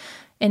best,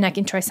 and I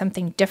can try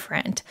something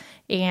different.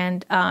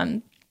 And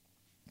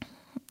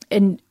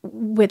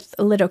with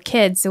little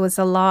kids, it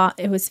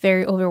was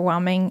very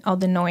overwhelming, all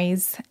the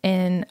noise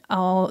and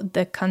all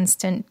the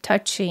constant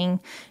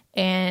touching,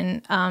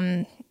 and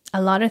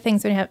a lot of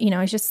things when you have, you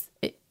know, it's just,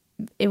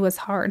 it was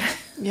hard.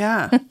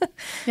 Yeah.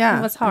 Yeah.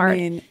 It was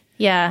hard.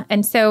 Yeah.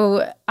 And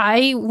so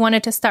I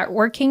wanted to start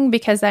working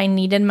because I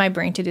needed my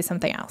brain to do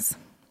something else.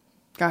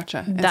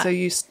 Gotcha. And so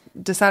you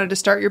decided to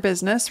start your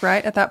business,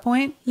 right, at that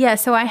point? Yeah.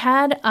 So I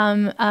had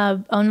an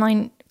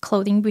online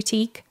clothing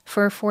boutique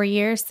for 4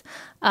 years.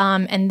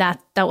 And that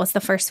was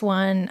the first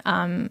one,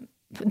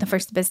 the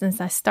first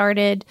business I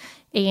started.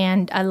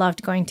 And I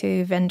loved going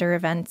to vendor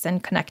events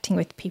and connecting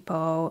with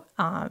people,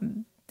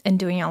 and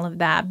doing all of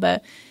that.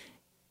 But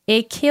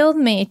it killed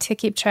me to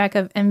keep track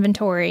of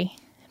inventory,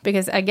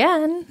 because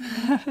again,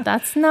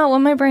 that's not what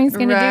my brain's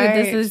going to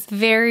do. This is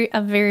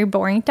a very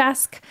boring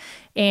task.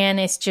 And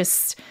it's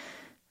just,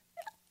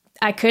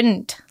 I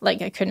couldn't.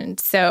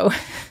 So,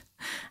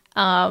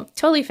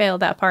 totally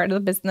failed that part of the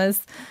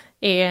business.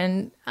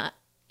 And,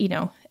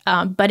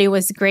 but it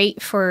was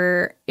good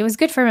for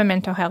my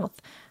mental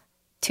health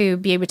to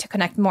be able to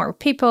connect more with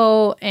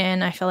people.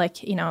 And I feel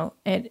like,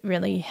 it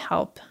really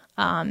helped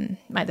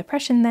my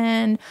depression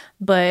then.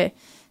 But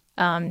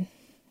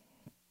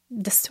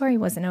the story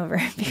wasn't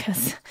over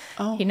because,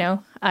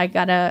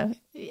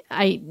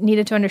 I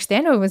needed to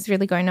understand what was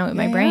really going on with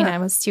my brain. I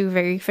was too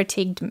very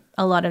fatigued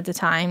a lot of the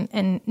time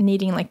and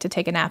needing to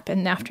take a nap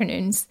in the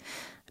afternoons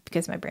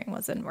because my brain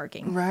wasn't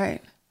working.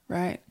 Right.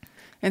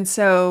 And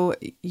so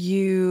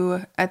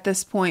you, at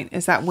this point,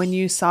 is that when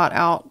you sought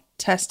out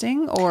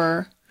testing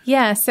or?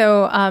 Yeah.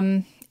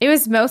 So it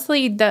was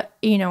mostly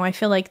I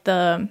feel like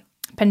the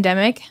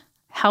pandemic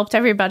helped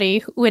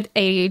everybody with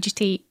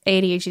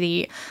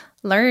ADHD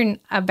learn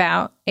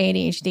about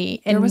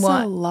ADHD. And there was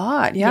a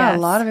lot. Yeah, a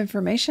lot of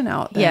information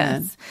out there.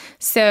 Yes.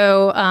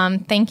 So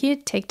thank you,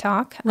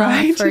 TikTok,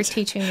 for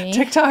teaching me.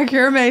 TikTok,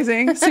 you're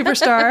amazing.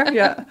 Superstar.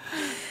 Yeah.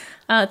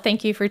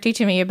 Thank you for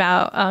teaching me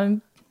about,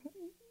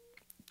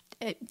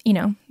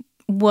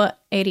 what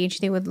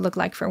ADHD would look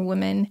like for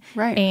women.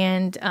 Right.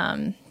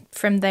 And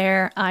from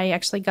there, I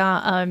actually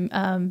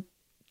got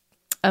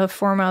a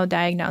formal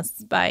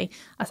diagnosis by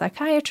a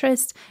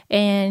psychiatrist.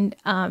 And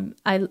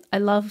I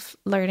love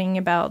learning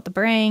about the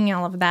brain and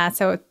all of that.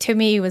 So to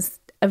me, it was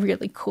a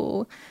really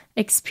cool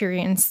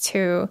experience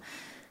to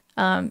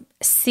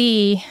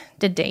see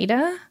the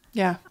data.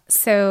 Yeah.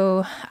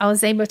 So I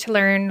was able to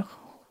learn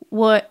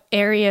what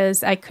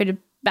areas I could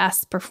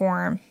best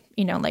perform,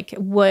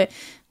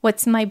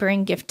 what's my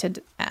brain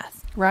gifted at.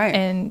 Right.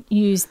 And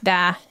use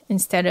that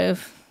instead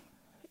of,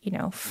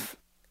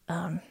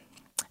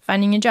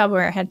 finding a job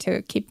where I had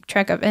to keep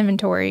track of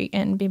inventory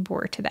and be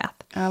bored to death.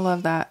 I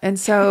love that. And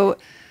so,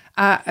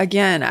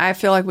 again, I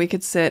feel like we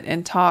could sit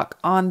and talk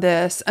on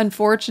this.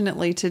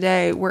 Unfortunately,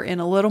 today we're in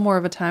a little more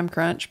of a time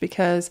crunch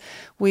because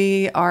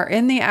we are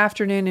in the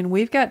afternoon and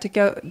we've got to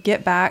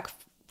get back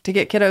to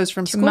get kiddos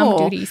from school.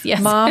 Mom duties,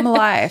 yes. Mom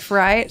life,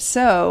 right?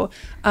 So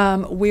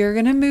we're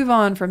going to move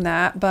on from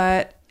that.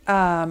 But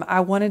I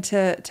wanted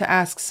to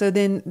ask, so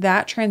then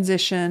that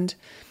transitioned.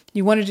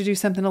 You wanted to do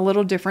something a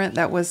little different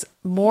that was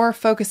more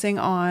focusing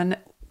on,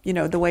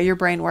 the way your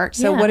brain works.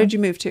 So what did you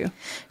move to?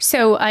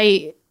 So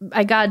I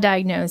got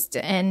diagnosed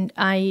and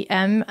I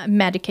am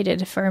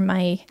medicated for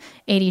my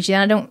ADHD.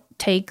 I don't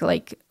take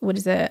what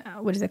is it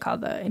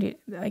called? I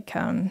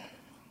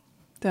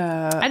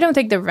don't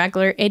take the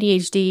regular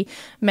ADHD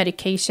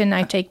medication.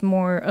 I take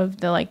more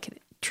of the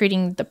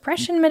treating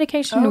depression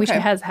medication, which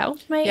has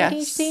helped my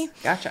ADHD.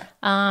 Gotcha.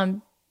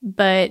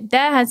 But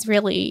that has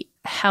really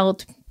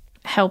helped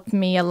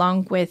me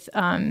along with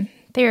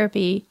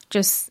therapy,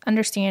 just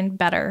understand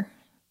better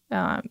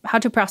how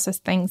to process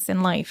things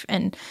in life.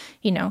 And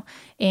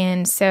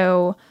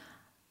so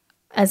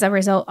as a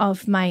result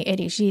of my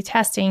ADHD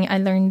testing, I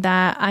learned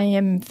that I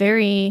am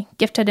very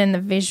gifted in the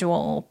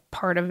visual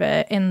part of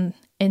it, in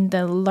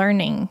the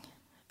learning.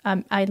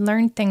 I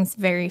learn things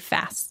very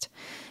fast.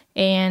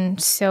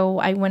 And so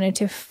I wanted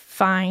to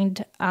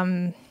find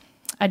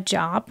a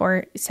job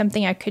or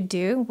something I could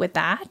do with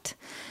that.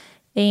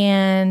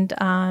 And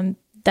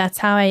that's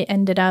how I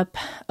ended up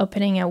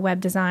opening a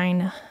web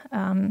design,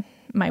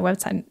 my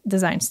website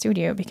design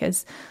studio,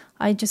 because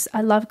I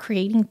love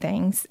creating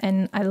things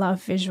and I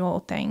love visual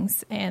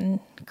things,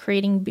 and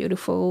creating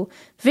beautiful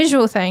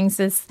visual things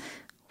is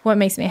what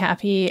makes me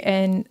happy.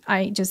 And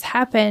I just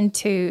happen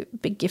to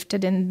be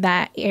gifted in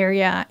that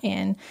area.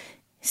 And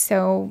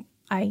so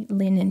I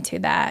lean into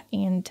that,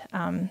 and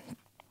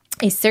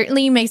it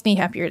certainly makes me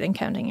happier than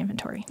counting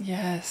inventory.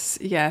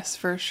 Yes,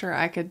 for sure.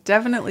 I could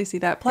definitely see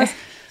that. Plus,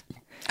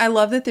 I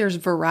love that there's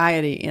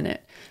variety in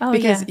it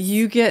because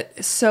you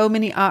get so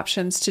many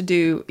options to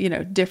do,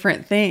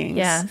 different things.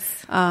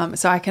 Yes.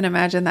 So I can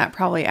imagine that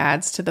probably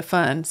adds to the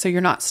fun. So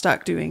you're not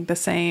stuck doing the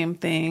same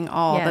thing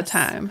all the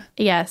time.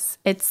 Yes.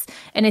 It's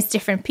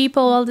different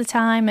people all the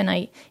time. And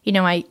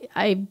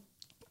I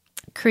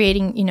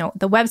creating,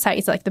 the website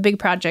is like the big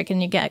project,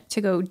 and you get to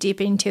go deep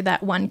into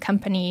that one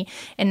company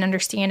and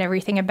understand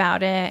everything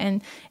about it.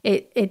 And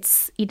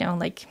it's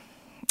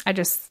I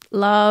just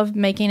love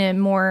making it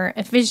more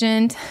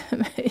efficient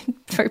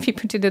for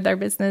people to do their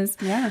business.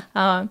 Yeah.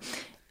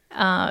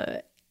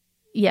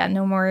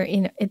 No more,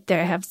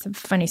 there have some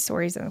funny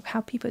stories of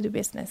how people do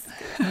business.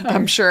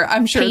 I'm sure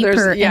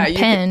paper there's, and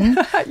pen.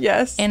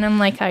 Yes. And I'm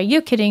like, are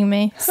you kidding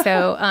me?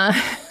 So,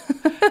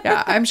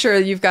 yeah, I'm sure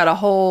you've got a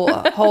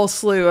whole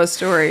slew of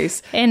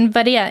stories.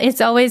 But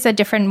it's always a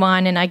different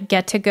one, and I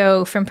get to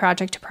go from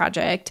project to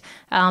project.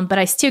 But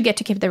I still get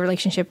to keep the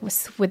relationship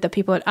with the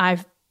people that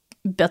I've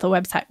built a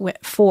website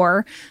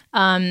for,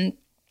 and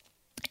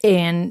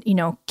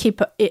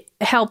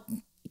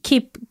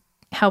keep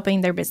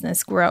helping their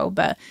business grow.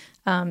 But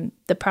the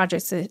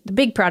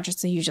big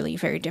projects are usually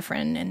very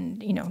different,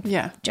 and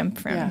jump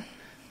from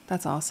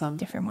that's awesome,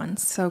 different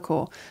ones. So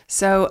cool.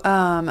 So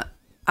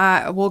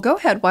Well, go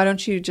ahead. Why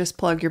don't you just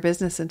plug your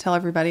business and tell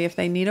everybody if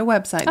they need a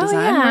website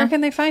design, where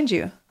can they find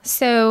you?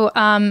 So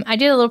I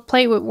did a little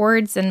play with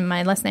words, and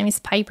my last name is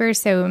Piper.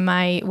 So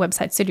my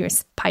website studio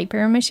is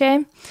Piper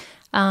Mache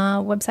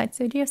website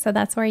studio. So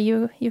that's where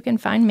you can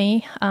find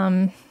me.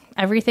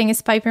 Everything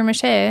is Piper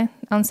Mache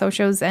on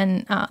socials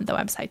and the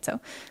website. So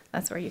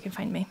that's where you can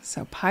find me.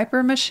 So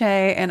Piper Mache,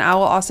 and I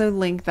will also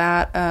link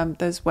that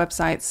those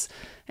websites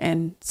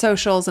and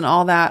socials and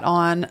all that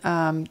on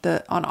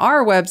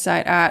our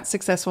website at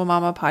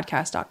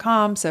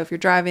successfulmamapodcast.com. So if you're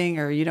driving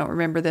or you don't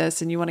remember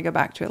this and you want to go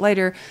back to it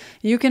later,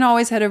 you can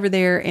always head over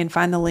there and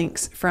find the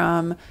links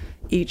from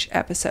each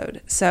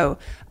episode. So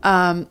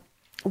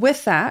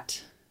with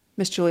that,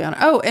 Miss Juliana.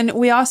 Oh, and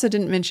we also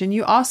didn't mention,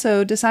 you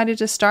also decided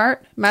to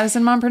start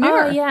Madison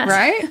Mompreneur,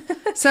 right?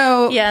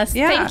 So yes,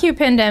 thank you,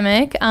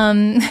 pandemic.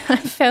 I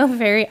felt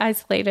very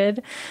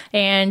isolated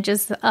and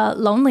just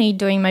lonely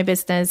doing my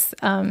business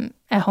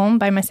at home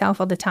by myself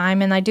all the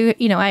time. And I do,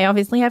 I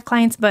obviously have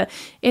clients, but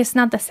it's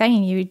not the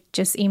same. You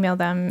just email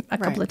them a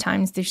couple of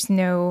times. There's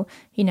no,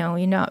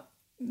 you're not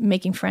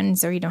making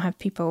friends, or you don't have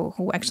people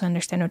who actually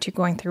understand what you're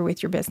going through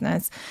with your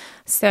business.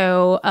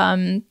 So,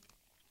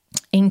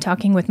 in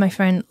talking with my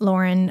friend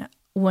Lauren,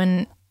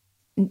 one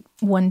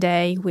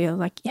day we were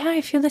like, yeah,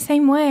 I feel the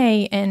same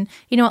way. And,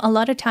 a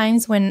lot of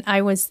times when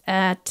I was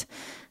at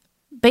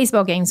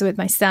baseball games with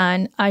my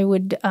son, I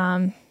would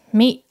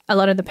meet a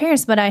lot of the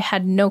parents, but I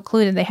had no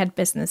clue that they had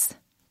business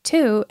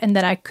too, and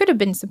that I could have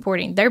been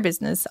supporting their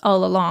business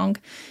all along.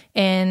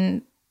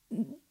 And,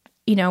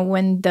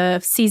 when the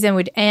season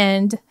would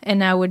end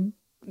and I would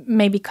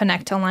maybe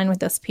connect online with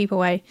those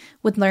people, I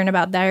would learn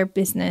about their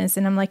business.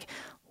 And I'm like,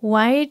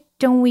 why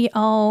do we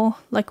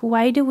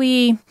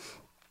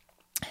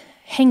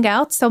hang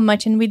out so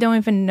much and we don't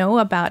even know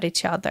about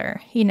each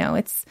other?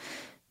 It's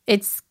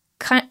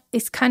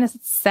kind of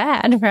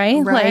sad,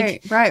 right?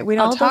 Right. We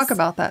don't talk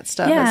about that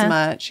stuff as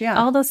much. Yeah.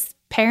 All those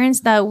parents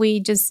that we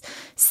just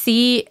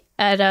see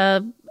at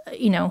a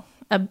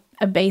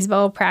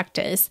baseball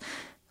practice,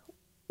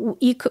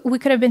 we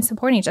could have been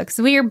supporting each other because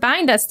we are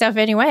buying that stuff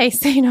anyway.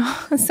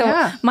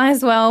 So, might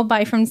as well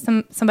buy from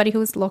somebody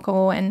who's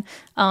local and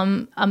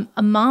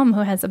a mom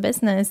who has a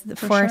business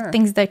for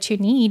things that you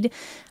need.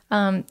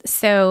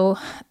 So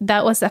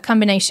that was a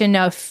combination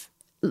of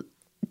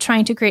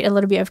trying to create a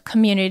little bit of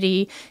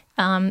community,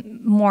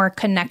 more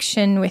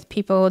connection with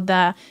people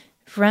that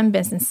run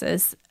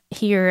businesses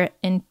here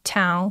in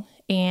town,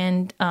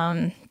 and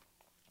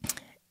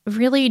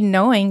really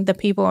knowing the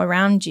people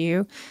around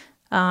you.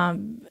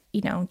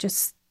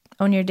 Just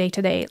on your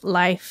day-to-day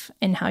life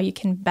and how you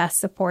can best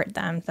support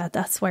them.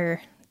 That's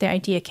where the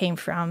idea came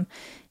from.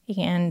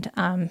 And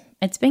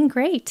it's been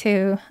great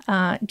to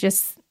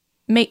just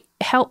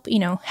help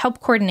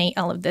coordinate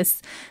all of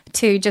this,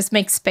 to just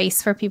make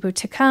space for people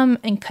to come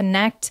and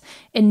connect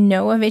and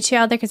know of each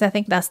other. Because I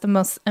think that's the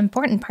most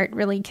important part,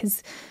 really,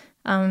 because,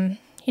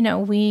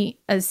 we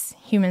as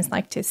humans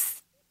like to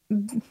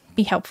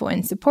be helpful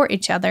and support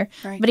each other.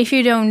 Right. But if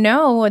you don't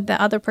know what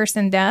the other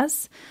person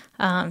does,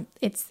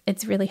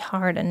 it's really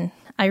hard. And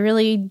I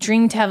really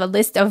dream to have a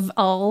list of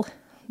all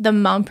the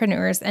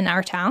mompreneurs in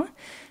our town.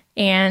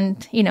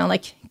 And,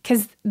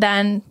 because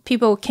then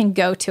people can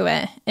go to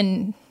it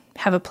and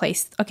have a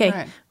place.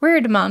 Okay, where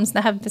are the moms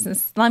that have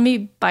business? Let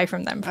me buy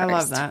from them first. I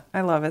love that.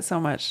 I love it so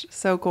much.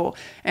 So cool.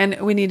 And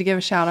we need to give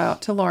a shout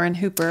out to Lauren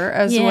Hooper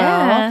as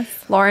well.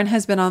 Lauren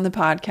has been on the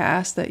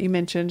podcast that you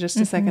mentioned just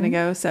a second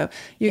ago. So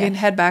you can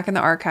head back in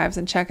the archives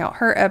and check out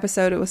her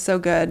episode. It was so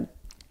good.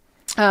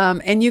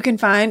 And you can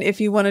find, if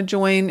you want to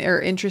join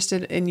or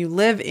interested and you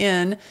live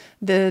in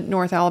the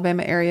North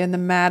Alabama area, in the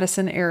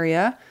Madison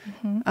area,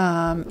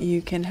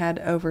 you can head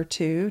over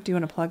to, do you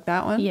want to plug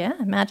that one? Yeah,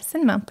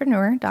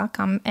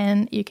 MadisonMompreneur.com.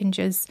 And you can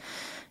just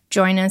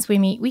join us. We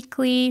meet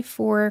weekly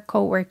for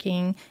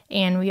co-working,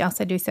 and we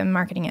also do some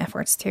marketing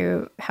efforts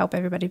to help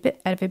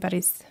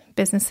everybody's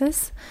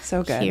businesses.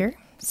 So good. Here.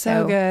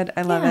 So good.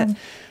 I love it.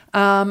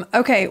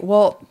 Okay.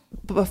 Well,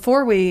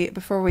 before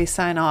we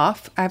sign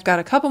off, I've got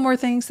a couple more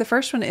things. The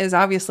first one is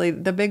obviously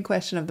the big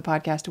question of the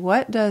podcast.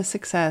 What does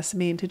success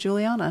mean to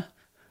Juliana?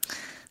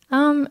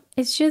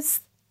 It's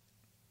just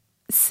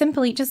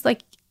simply just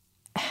like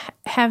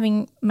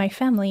having my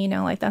family,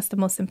 that's the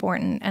most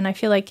important. And I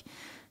feel like,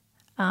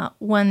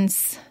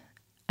 once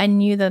I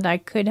knew that I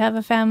could have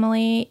a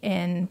family,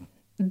 and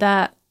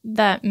that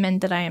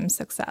meant that I am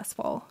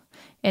successful,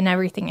 and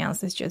everything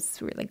else is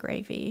just really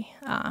gravy.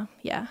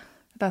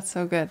 That's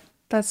so good.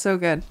 That's so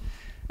good.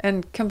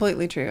 And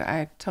completely true.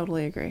 I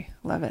totally agree.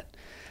 Love it.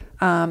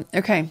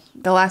 Okay.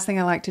 The last thing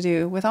I like to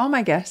do with all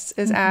my guests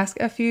is ask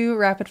a few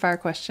rapid fire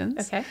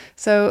questions. Okay.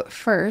 So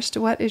first,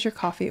 what is your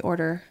coffee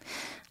order?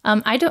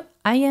 I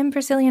am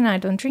Brazilian. I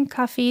don't drink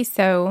coffee.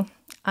 So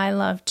I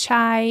love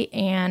chai,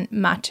 and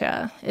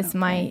matcha is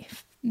my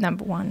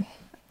number one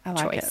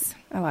choice.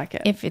 I like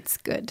it. If it's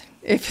good.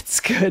 If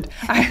it's good.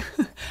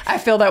 I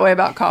feel that way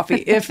about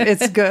coffee. If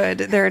it's good.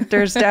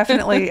 There's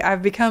definitely,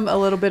 I've become a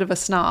little bit of a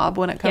snob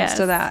when it comes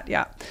to that.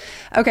 Yeah.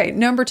 Okay.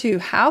 Number 2,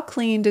 how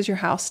clean does your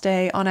house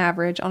stay on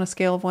average on a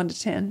scale of 1 to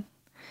 10?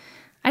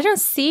 I don't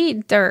see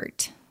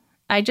dirt.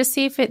 I just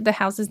see if the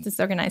house is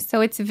disorganized.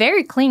 So it's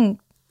very clean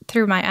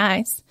through my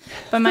eyes.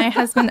 But my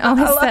husband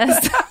always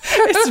says...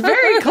 It's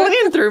very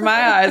clean through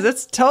my eyes.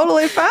 It's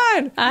totally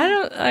fine.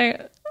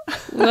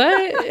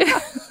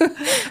 What?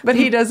 But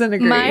he doesn't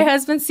agree. My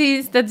husband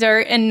sees the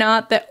dirt and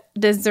not the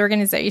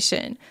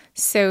disorganization.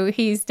 So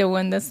he's the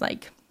one that's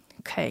like,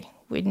 okay,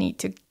 we need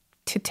to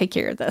take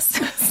care of this.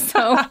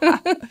 So,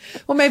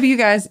 well, maybe you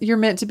guys, you're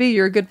meant to be.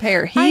 You're a good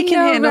pair. He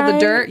can handle the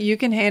dirt. You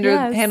can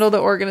handle the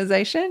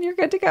organization. You're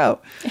good to go.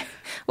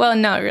 Well,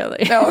 not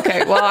really. Oh,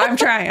 okay. Well,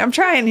 I'm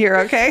trying here.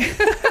 Okay.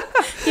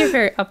 You're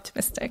very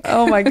optimistic.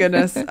 Oh my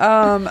goodness.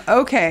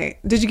 Okay.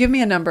 Did you give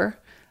me a number?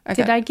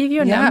 Okay. Did I give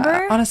you a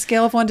number? On a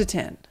scale of 1 to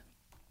 10.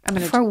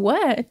 For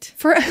what?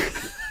 For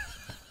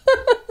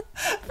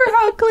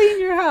how clean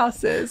your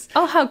house is.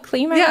 Oh, how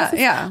clean my house is?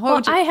 Yeah.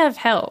 Well, I have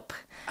help.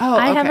 Oh,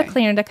 okay. I have a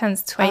cleaner that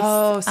comes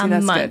twice a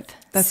month. Good.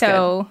 That's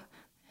so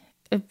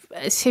good.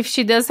 If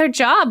she does her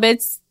job,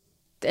 it's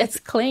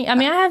clean. I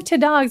mean, I have 2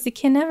 dogs. It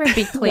can never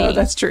be clean. No,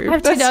 that's true. I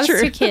have 2 dogs,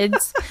 2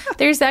 kids.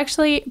 There's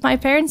actually, my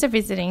parents are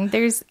visiting.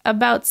 There's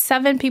about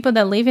 7 people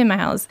that live in my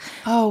house.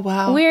 Oh,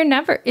 wow.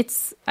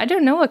 I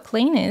don't know what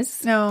clean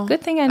is. No.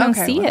 Good thing I don't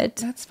see it.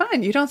 That's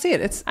fine. You don't see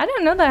it. I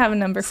don't know that I have a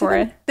number for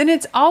it. Then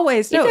it's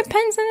always, It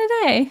depends on the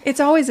day. It's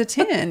always a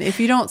 10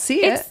 if you don't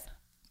see it.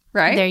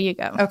 Right? There you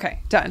go.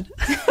 Okay, done.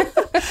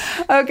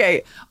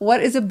 Okay.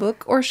 What is a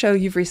book or show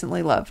you've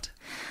recently loved?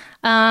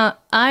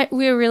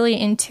 We're really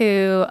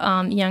into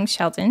Young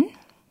Sheldon.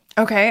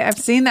 Okay, I've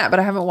seen that,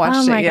 but I haven't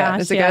watched it yet.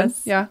 Is it good?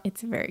 Yeah.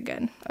 It's very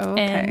good.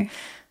 Okay.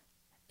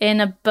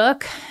 And a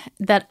book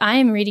that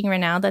I'm reading right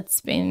now that's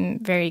been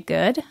very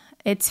good.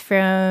 It's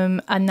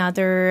from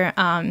another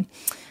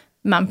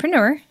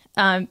mompreneur.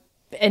 And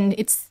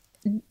it's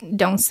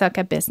Don't Suck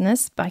at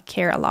Business by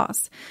Kara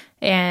Loss.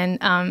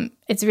 And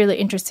it's really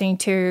interesting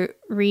to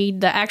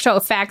read the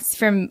actual facts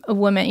from a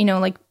woman.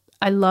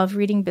 I love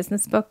reading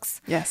business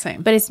books. Yeah,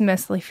 same. But it's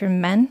mostly from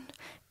men,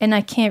 and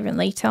I can't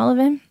relate to all of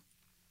them.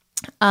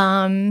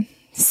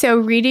 So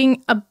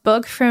reading a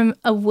book from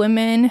a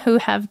woman who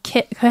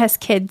has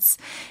kids,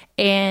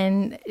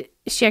 and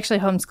she actually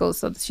homeschools,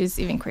 so she's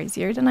even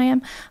crazier than I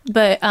am.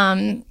 But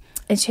and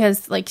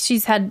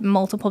she's had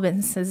multiple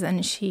businesses,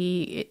 and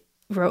she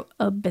wrote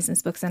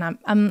business books, and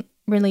I'm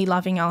really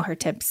loving all her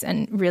tips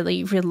and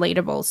really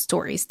relatable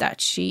stories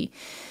that she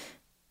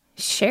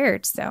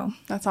shared. So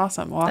that's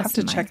awesome. Well, I'll have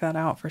to check that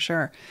out for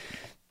sure.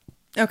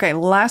 Okay,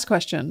 last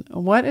question.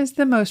 What is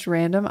the most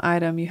random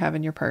item you have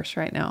in your purse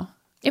right now?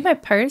 In my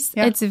purse?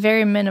 Yeah. It's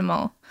very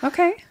minimal.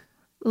 Okay.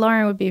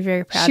 Lauren would be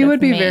very proud of me. She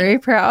would be very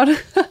proud.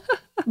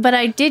 But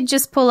I did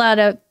just pull out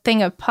a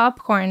thing of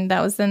popcorn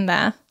that was in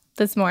there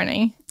this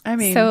morning.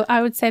 So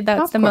I would say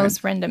that's the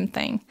most random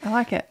thing. I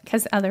like it.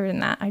 Because other than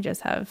that, I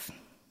just have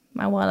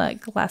my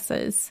wallet,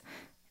 glasses,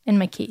 and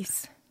my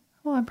keys.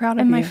 Well, I'm proud of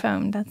you. And my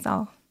phone, that's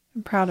all.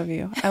 I'm proud of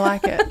you. I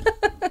like it.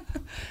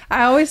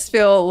 I always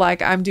feel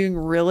like I'm doing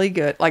really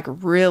good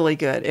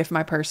if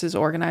my purse is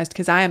organized,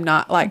 because I am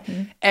not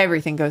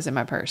everything goes in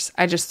my purse.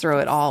 I just throw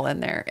it all in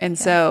there. And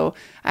so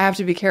I have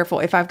to be careful.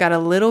 If I've got a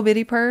little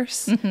bitty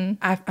purse, I'm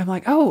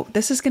like, oh,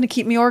 this is going to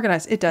keep me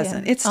organized. It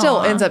doesn't. Yeah. It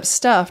still ends up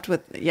stuffed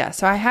with,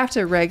 so I have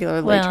to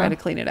regularly try to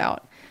clean it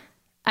out.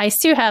 I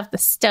still have the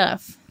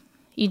stuff.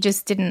 You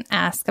just didn't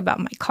ask about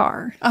my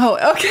car.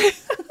 Oh, okay.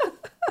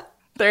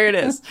 There it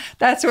is.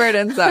 That's where it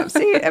ends up.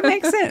 See, it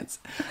makes sense.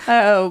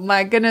 Oh,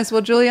 my goodness.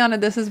 Well, Juliana,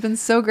 this has been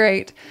so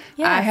great.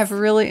 Yes. I have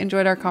really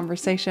enjoyed our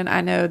conversation.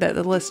 I know that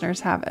the listeners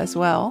have as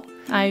well.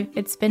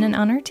 It's been an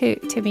honor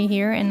to be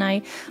here, and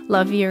I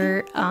love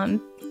your,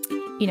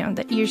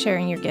 that you're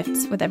sharing your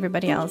gifts with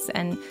everybody else,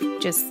 and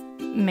just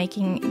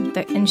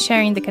and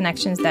sharing the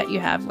connections that you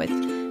have with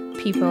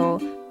people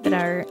that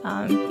are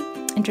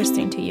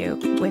interesting to you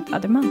with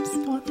other moms.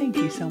 Well, thank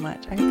you so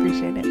much. I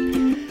appreciate it.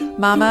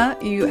 Mama,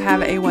 you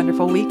have a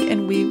wonderful week,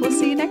 and we will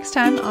see you next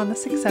time on the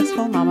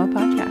Successful Mama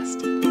Podcast.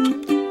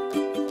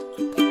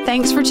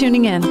 Thanks for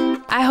tuning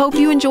in. I hope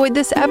you enjoyed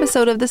this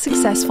episode of the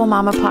Successful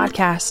Mama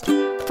Podcast.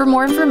 For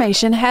more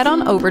information, head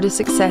on over to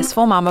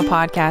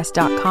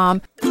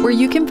successfulmamapodcast.com, where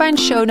you can find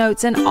show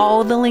notes and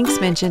all of the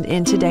links mentioned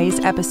in today's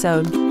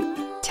episode.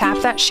 Tap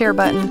that share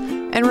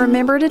button and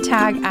remember to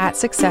tag at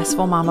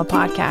Successful Mama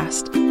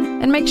Podcast.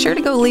 And make sure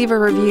to go leave a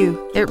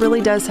review. It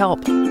really does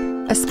help.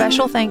 A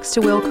special thanks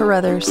to Will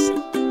Carruthers.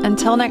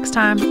 Until next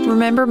time,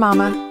 remember,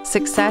 Mama,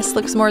 success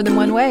looks more than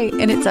one way,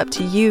 and it's up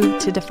to you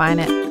to define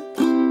it.